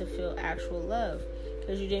want to feel actual love,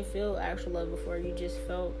 because you didn't feel actual love before. You just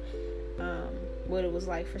felt what it was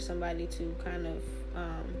like for somebody to kind of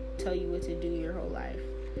tell you what to do your whole life.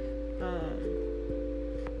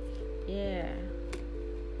 Yeah.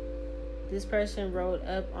 This person rode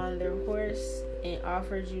up on their horse and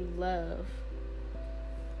offered you love.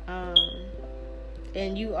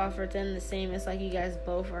 And you offered them the same. It's like you guys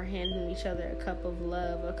both are handing each other a cup of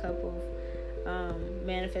love, a cup of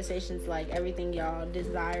manifestations. Like, everything y'all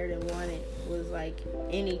desired and wanted was like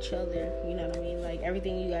in each other. You know what I mean? Like,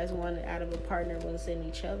 everything you guys wanted out of a partner was in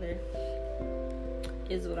each other,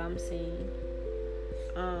 is what I'm seeing.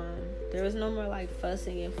 There was no more like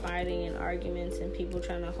fussing and fighting and arguments and people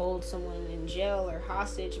trying to hold someone in jail or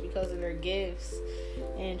hostage because of their gifts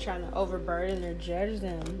and trying to overburden or judge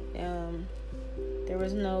them. There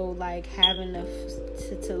was no like having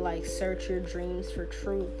to like search your dreams for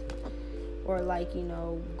truth, or like, you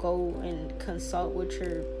know, go and consult with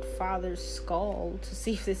your father's skull to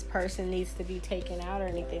see if this person needs to be taken out or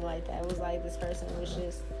anything like that. It was like this person was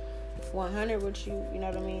just 100 with you, you know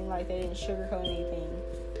what I mean? Like, they didn't sugarcoat anything.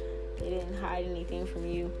 They didn't hide anything from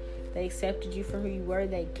you. They accepted you for who you were.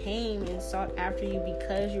 They came and sought after you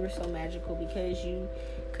because you were so magical, because you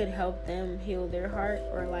could help them heal their heart,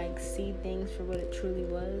 or like see things for what it truly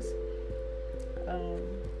was.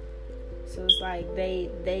 So it's like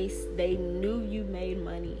they knew you made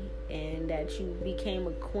money and that you became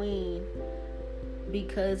a queen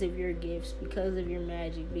because of your gifts, because of your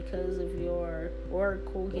magic, because of your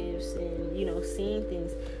oracle gifts, and, you know, seeing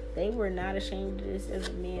things. They were not ashamed of this as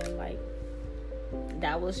a man. Like,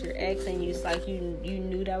 that was your ex, and you just like you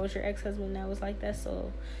knew that was your ex-husband that was like that.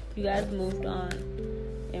 So you guys moved on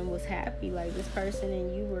and was happy. Like, this person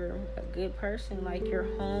and you were a good person. Like, your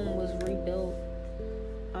home was rebuilt.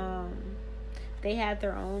 They had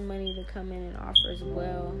their own money to come in and offer as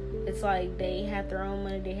well. It's like they had their own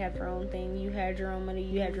money, they had their own thing. You had your own money,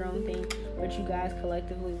 you had your own thing, but you guys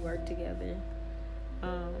collectively worked together.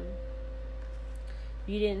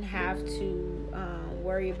 You didn't have to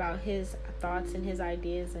worry about his thoughts and his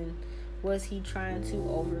ideas, and was he trying to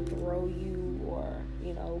overthrow you or,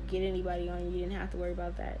 you know, get anybody on you. You didn't have to worry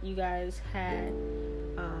about that. You guys had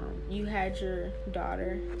you had your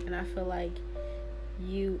daughter, and I feel like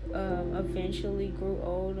you eventually grew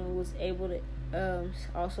old and was able to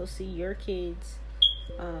also see your kids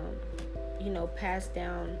you know, pass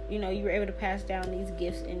down, you know, you were able to pass down these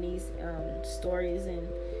gifts and these stories and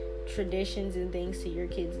traditions and things to your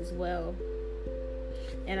kids as well.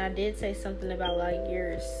 And I did say something about like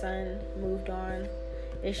your son moved on.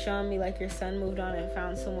 It's showing me like your son moved on and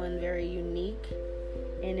found someone very unique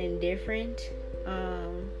and indifferent.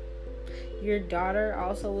 Your daughter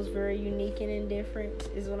also was very unique and indifferent,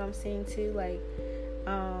 is what I'm seeing too. Like,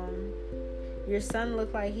 your son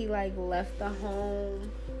looked like he like left the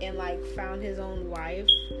home and like found his own wife.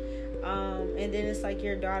 And then it's like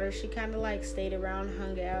your daughter, she kind of like stayed around,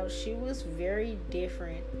 hung out. She was very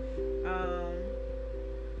different.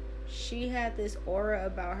 She had this aura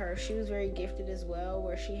about her. She was very gifted as well,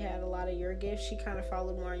 where she had a lot of your gifts. She kind of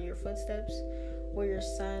followed more in your footsteps, where your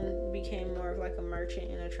son became more of like a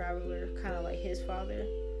merchant and a traveler, kind of like his father.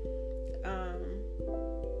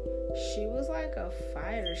 She was like a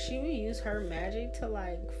fighter. She would use her magic to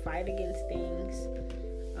like fight against things,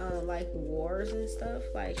 like wars and stuff.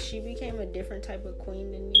 Like, she became a different type of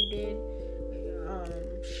queen than you did.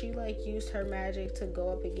 she like used her magic to go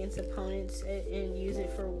up against opponents and use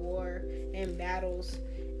it for war and battles,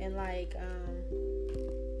 and like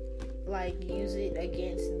use it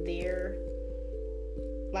against their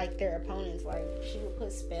opponents. Like she would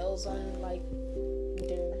put spells on like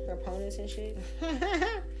their opponents and shit.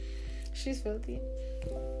 She's filthy.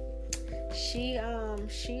 She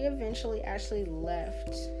eventually actually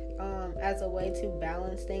left as a way to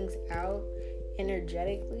balance things out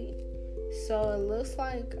energetically. So it looks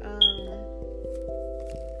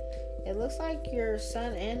like your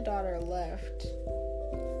son and daughter left.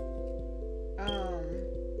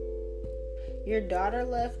 Your daughter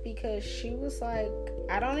left because she was like,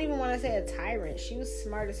 I don't even want to say a tyrant. She was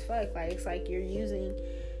smart as fuck. Like, it's like you're using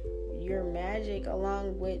your magic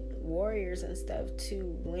along with warriors and stuff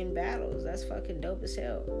to win battles. That's fucking dope as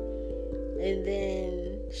hell. And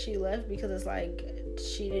then she left because it's like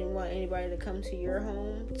she didn't want anybody to come to your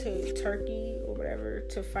home, to Turkey or whatever,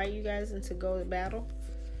 to fight you guys and to go to battle.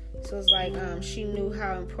 So it's like she knew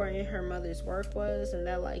how important her mother's work was, and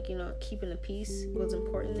that like, you know, keeping the peace was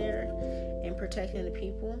important there and protecting the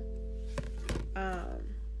people.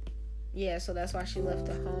 Yeah, so that's why she left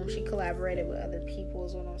the home. She collaborated with other people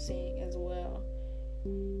is what I'm saying as well.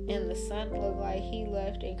 And the son looked like he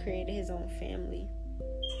left and created his own family.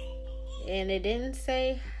 And it didn't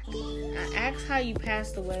say, I asked how you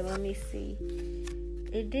passed away. Let me see.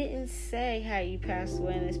 It didn't say how you passed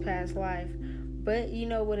away in this past life. But you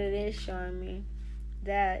know what it is showing me?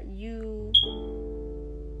 That you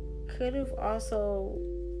could have also,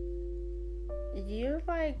 you're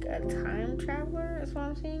like a time traveler, that's what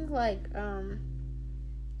I'm saying. Like,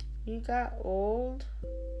 you got old,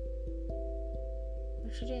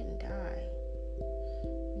 but you didn't die.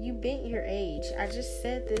 You bent your age. I just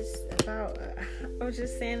said this about, I was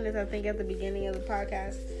just saying this, I think, at the beginning of the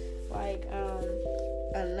podcast. Like,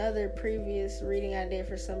 another previous reading I did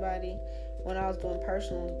for somebody when I was doing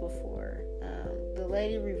personals before, the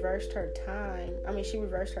lady reversed her time. I mean, she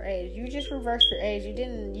reversed her age. You just reversed your age.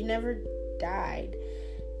 You never died.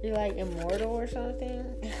 You're like immortal or something.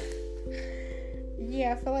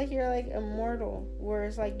 Yeah, I feel like you're like immortal, where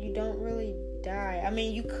it's like you don't really die. I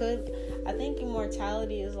mean, you could. I think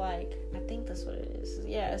immortality is like, I think that's what it is.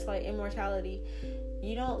 Yeah, it's like immortality.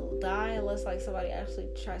 You don't die unless like somebody actually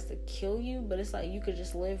tries to kill you, but it's like you could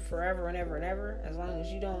just live forever and ever and ever, as long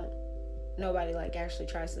as nobody like actually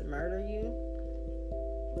tries to murder you.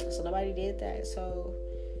 So nobody did that. So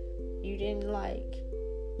you didn't,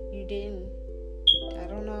 I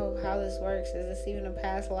don't know how this works. Is this even a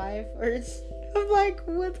past life? Or I'm like,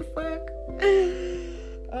 what the fuck?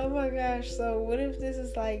 Oh my gosh. So what if this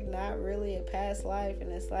is like not really a past life, and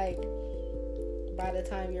it's like by the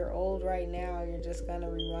time you're old right now, you're just gonna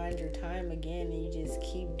rewind your time again, and you just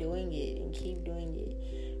keep doing it and keep doing it.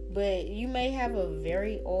 But you may have a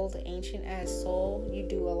very old, ancient ass soul. You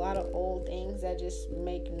do a lot of old things that just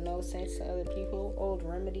make no sense to other people. Old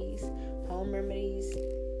remedies, home remedies.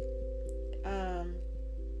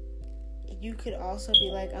 You could also be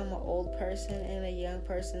like, I'm an old person in a young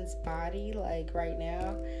person's body. Like right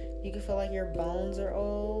now, you could feel like your bones are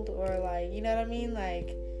old, or like, you know what I mean?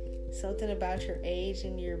 Like something about your age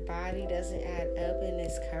and your body doesn't add up in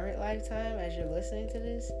this current lifetime as you're listening to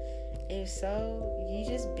this. If so, you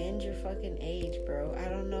just bend your fucking age, bro. I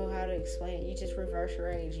don't know how to explain it. You just reverse your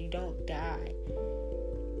age. You don't die.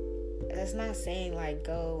 That's not saying like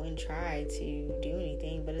go and try to do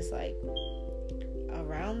anything, but it's like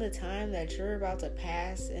around the time that you're about to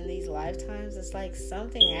pass in these lifetimes, it's like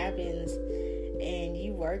something happens and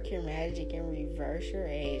you work your magic and reverse your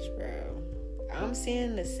age, bro. I'm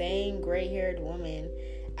seeing the same gray-haired woman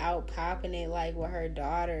out popping it like with her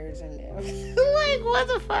daughters and like, what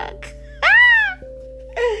the fuck?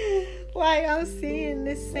 Like, I'm seeing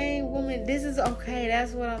this same woman. This is okay.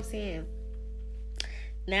 That's what I'm seeing.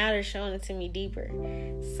 Now they're showing it to me deeper.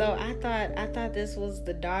 So I thought this was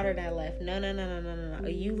the daughter that left. No.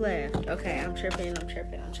 You left. Okay, I'm tripping.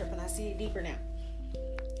 I see it deeper now.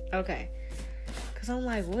 Okay. Because I'm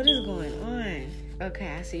like, what is going on? Okay,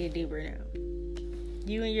 I see it deeper now.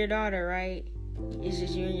 You and your daughter, right? It's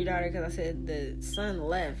just you and your daughter, because I said the son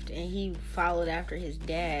left and he followed after his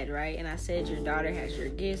dad, right? And I said your daughter has your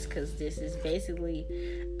gifts, because this is basically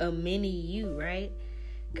a mini you, right?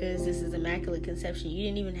 Because this is Immaculate Conception. You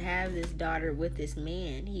didn't even have this daughter with this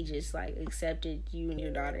man. He just like accepted you and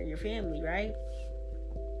your daughter and your family, right?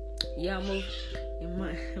 Y'all moved,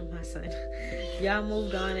 my son. Y'all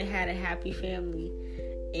moved on and had a happy family,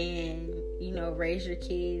 and you know, raised your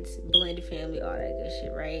kids, blended family, all that good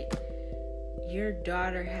shit, right? Your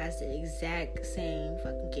daughter has the exact same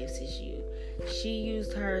fucking gifts as you. she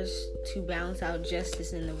used hers to balance out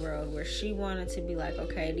justice in the world, where she wanted to be like,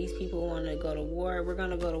 okay, these people want to go to war, we're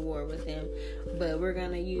gonna go to war with them, but we're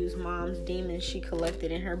gonna use mom's demons she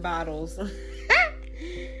collected in her bottles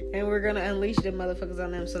and we're gonna unleash the motherfuckers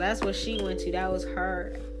on them. So that's what she went to. That was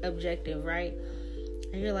her objective, right?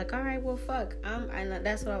 And you're like, all right, well, fuck.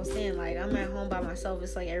 That's what I was saying. Like, I'm at home by myself.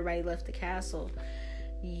 It's like everybody left the castle.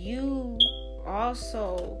 You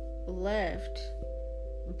also left,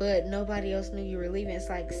 but nobody else knew you were leaving. It's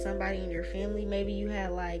like somebody in your family. Maybe you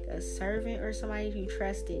had like a servant or somebody you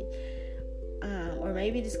trusted. Or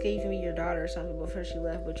maybe this could even be your daughter or something before she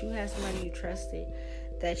left. But you had somebody you trusted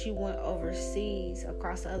that you went overseas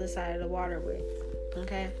across the other side of the water with.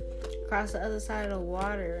 Okay? Across the other side of the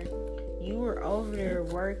water, you were over there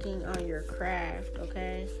working on your craft,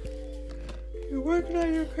 okay? You're working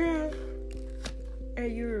on your craft.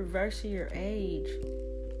 And you're reversing your age.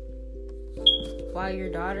 While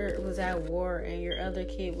your daughter was at war and your other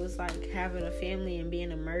kid was like having a family and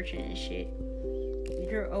being a merchant and shit.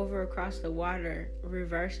 You're over across the water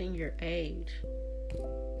reversing your age.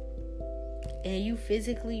 And you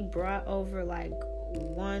physically brought over like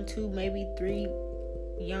 1, 2, maybe 3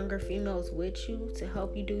 younger females with you to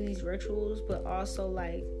help you do these rituals, but also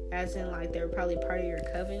like as in like they were probably part of your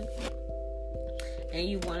coven and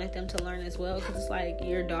you wanted them to learn as well, because it's like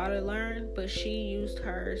your daughter learned, but she used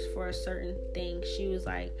hers for a certain thing. She was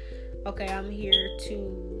like, okay, I'm here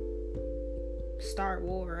to start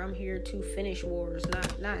war, I'm here to finish wars,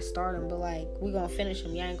 not start them, but like we gonna finish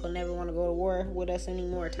them. Y'all ain't gonna never want to go to war with us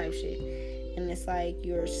anymore type shit. And it's like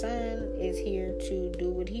your son is here to do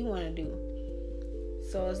what he want to do.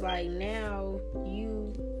 So it's like now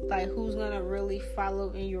you, like, who's gonna really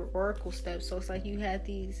follow in your oracle steps? So it's like you had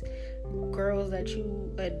these girls that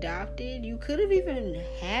you adopted. You could have even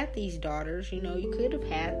had these daughters, you know, you could have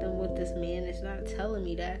had them with this man. It's not telling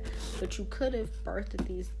me that, but you could have birthed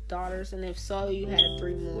these daughters, and if so, you had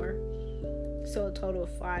 3 more. So a total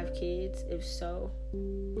of 5 kids, if so.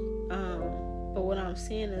 But what I'm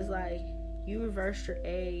saying is like you reversed your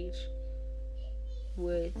age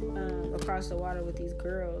with across the water with these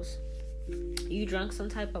girls. You drank some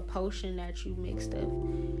type of potion that you mixed up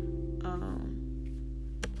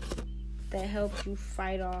that helped you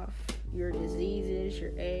fight off your diseases,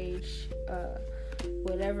 your age,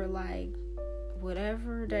 whatever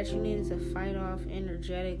that you needed to fight off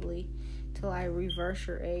energetically to like reverse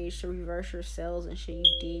your age, to reverse your cells and shit.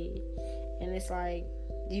 You did. And it's like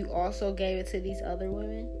you also gave it to these other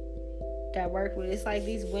women that worked with. It's like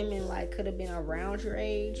these women like could have been around your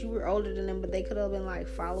age. You were older than them, but they could have been like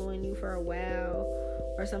following you for a while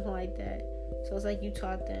or something like that. So it's like you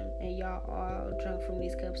taught them, and y'all all drank from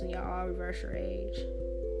these cups, and y'all all reverse your age.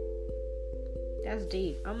 That's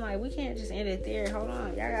deep. I'm like, we can't just end it there. Hold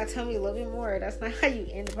on, y'all gotta tell me a little bit more. That's not how you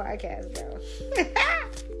end the podcast, bro.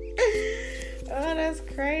 Oh, that's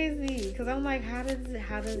crazy. Cause I'm like, how does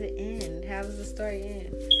it end? How does the story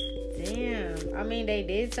end? Damn. I mean, they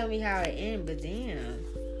did tell me how it ended, but damn.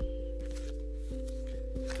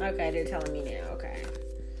 Okay, they're telling me now. Okay.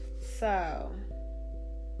 So,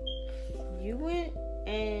 you went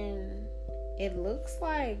and it looks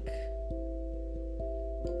like...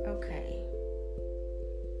 Okay.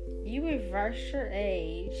 You reversed your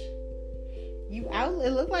age.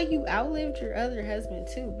 It looked like you outlived your other husband,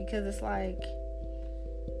 too, because it's like...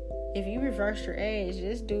 If you reverse your age,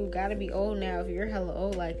 this dude gotta be old now if you're hella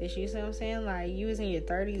old like this. You see what I'm saying? Like, you was in your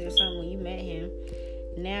 30s or something when you met him.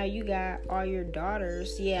 Now you got all your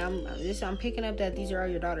daughters. Yeah, I'm picking up that these are all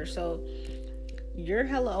your daughters. So, you're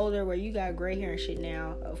hella older where you got gray hair and shit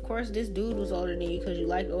now. Of course, this dude was older than you because you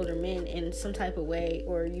liked older men in some type of way,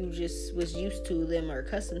 or you just was used to them or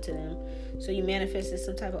accustomed to them. So, you manifested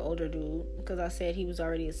some type of older dude because I said he was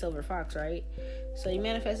already a silver fox, right? So, you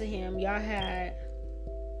manifested him.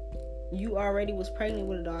 You already was pregnant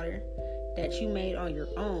with a daughter that you made on your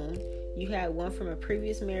own. You had one from a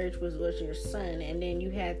previous marriage, was your son, and then you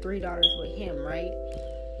had 3 daughters with him, right?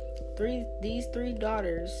 These 3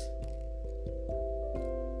 daughters,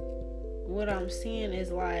 what I'm seeing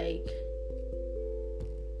is like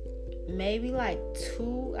maybe like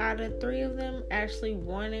 2 out of 3 of them actually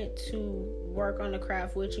wanted to work on the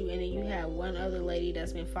craft with you, and then you had one other lady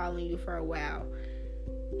that's been following you for a while,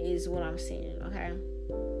 is what I'm seeing, okay?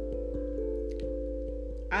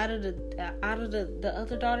 Out of the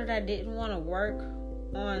other daughter that didn't want to work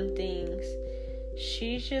on things,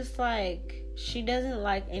 she's just like, she doesn't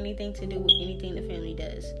like anything to do with anything the family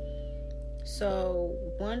does. So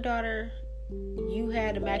one daughter, you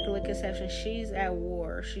had immaculate conception. She's at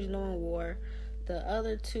war. She's doing war. The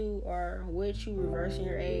other two are with you reversing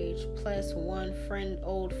your age, plus one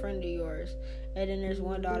old friend of yours. And then there's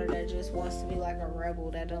one daughter that just wants to be like a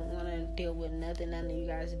rebel, that don't want to deal with nothing none of you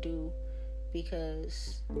guys do,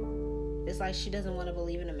 because it's like she doesn't want to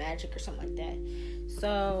believe in the magic or something like that.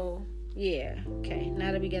 So, yeah. Okay,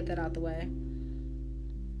 now that we get that out the way,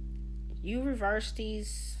 you reverse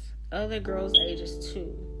these other girls' ages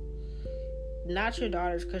too. Not your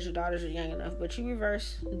daughters, because your daughters are young enough, but you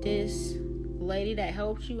reverse this lady that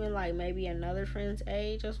helped you in like maybe another friend's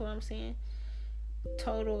age. That's what I'm saying.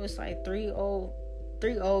 Total, it's like three old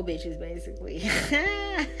bitches basically.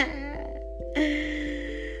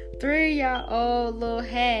 Three of y'all old little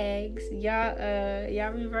hags.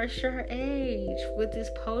 Y'all reverse your age with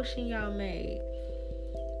this potion y'all made.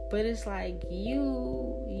 But it's like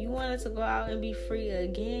you wanted to go out and be free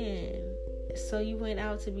again. So you went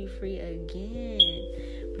out to be free again.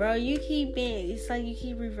 Bro, it's like you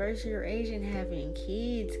keep reversing your age and having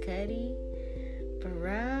kids, Cuddy.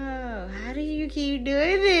 Bro, how do you keep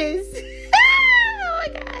doing this? Oh my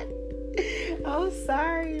God. I'm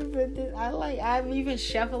sorry, but I'm even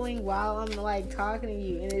shuffling while I'm like talking to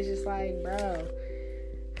you, and it's just like, bro,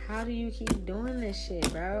 how do you keep doing this shit,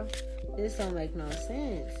 bro? This don't make no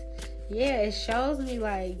sense. Yeah, it shows me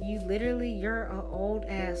like you're an old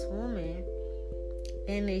ass woman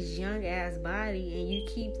in this young ass body, and you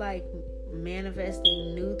keep like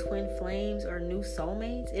manifesting new twin flames or new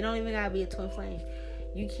soulmates. It don't even gotta be a twin flame.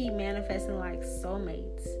 You keep manifesting like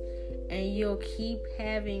soulmates, and you'll keep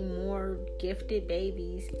having more gifted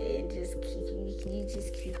babies, and you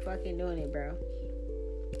just keep fucking doing it, bro.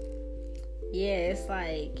 Yeah, it's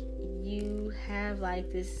like you have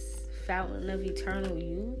like this fountain of eternal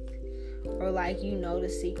youth, or like the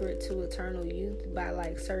secret to eternal youth by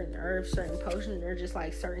like certain herbs, certain potions, or just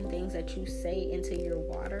like certain things that you say into your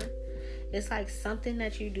water. It's like something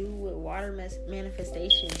that you do with water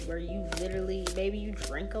manifestations, where you literally, maybe you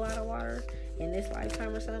drink a lot of water in this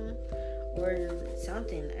lifetime or something, or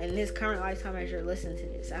something in this current lifetime as you're listening to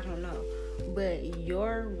this. I don't know, but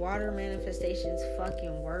your water manifestations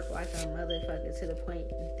fucking work like a motherfucker, to the point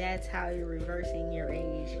that's how you're reversing your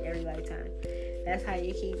age every lifetime. That's how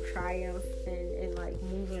you keep triumphing and like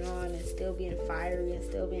moving on, and still being fiery, and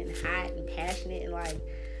still being hot and passionate, and like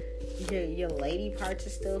your lady parts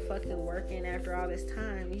is still fucking working after all this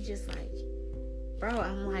time. You just like, bro,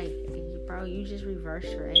 I'm like, bro, you just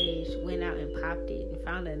reversed your age, went out and popped it, and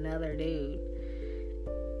found another dude.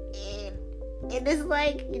 And it's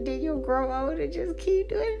like, then you'll grow old and just keep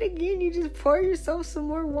doing it again. You just pour yourself some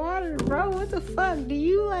more water, bro. What the fuck? Do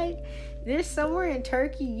you like, there's somewhere in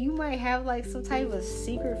Turkey, you might have like some type of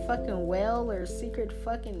secret fucking well or secret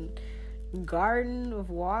fucking garden of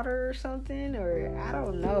water or something, or I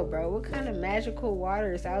don't know, bro. What kind of magical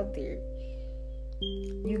water is out there?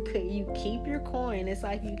 You keep your coin. It's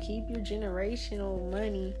like you keep your generational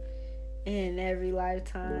money in every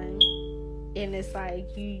lifetime, and it's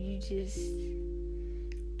like you just,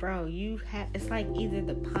 bro, it's like either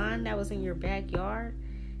the pond that was in your backyard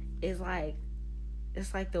is like,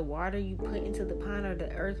 it's like the water you put into the pond, or the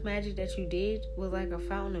earth magic that you did was like a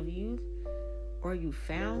fountain of youth, or you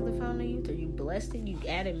found the fountain of youth, or you blessed it, you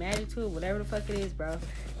added magic to it, whatever the fuck it is, bro.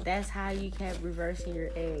 That's how you kept reversing your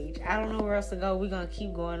age. I don't know where else to go. We're going to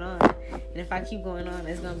keep going on. And if I keep going on,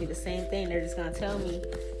 it's going to be the same thing. They're just going to tell me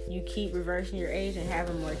you keep reversing your age and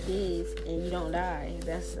having more kids, and you don't die.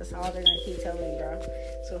 That's all they're going to keep telling me, bro.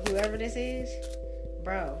 So whoever this is,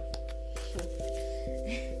 bro.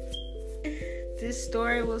 This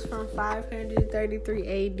story was from 533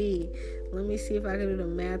 AD. Let me see if I can do the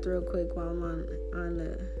math real quick while I'm on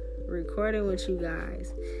the recording with you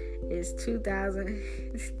guys. It's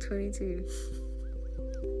 2022.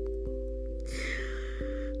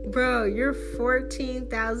 Bro, you're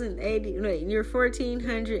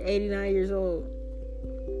 1489 years old.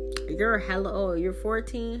 You're hella old. You're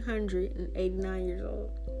 1489 years old.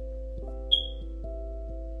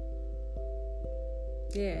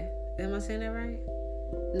 Yeah. Am I saying that right?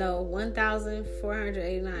 No,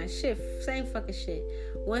 1,489. Shit, same fucking shit.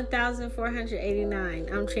 1,489.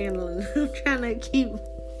 I'm channeling. I'm trying to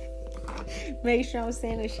make sure I'm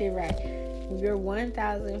saying this shit right. You're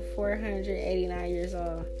 1,489 years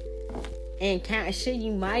old. And shit,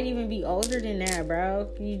 you might even be older than that, bro.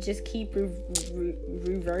 You just keep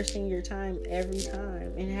reversing your time every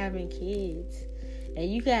time and having kids. And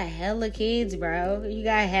you got hella kids, bro. You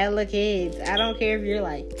got hella kids. I don't care if you're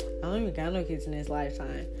like, I don't even got no kids in this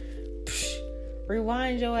lifetime. Psh,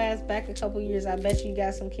 rewind your ass back a couple years. I bet you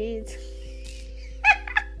got some kids.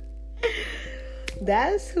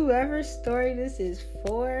 That's whoever's story this is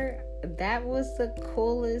for. That was the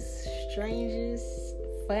coolest, strangest,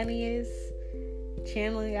 funniest,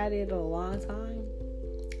 channeling I did in a long time.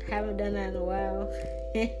 Haven't done that in a while.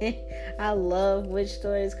 I love witch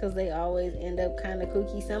stories because they always end up kind of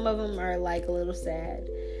kooky. Some of them are like a little sad,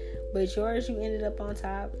 but yours, you ended up on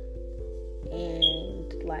top,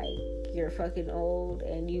 and like you're fucking old,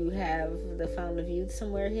 and you have the fountain of youth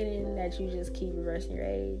somewhere hidden that you just keep reversing your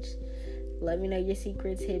age. Let me know your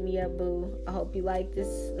secrets. Hit me up, boo. I hope you like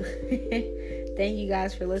this. Thank you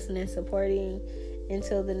guys for listening, supporting.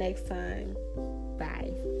 Until the next time,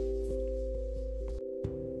 bye.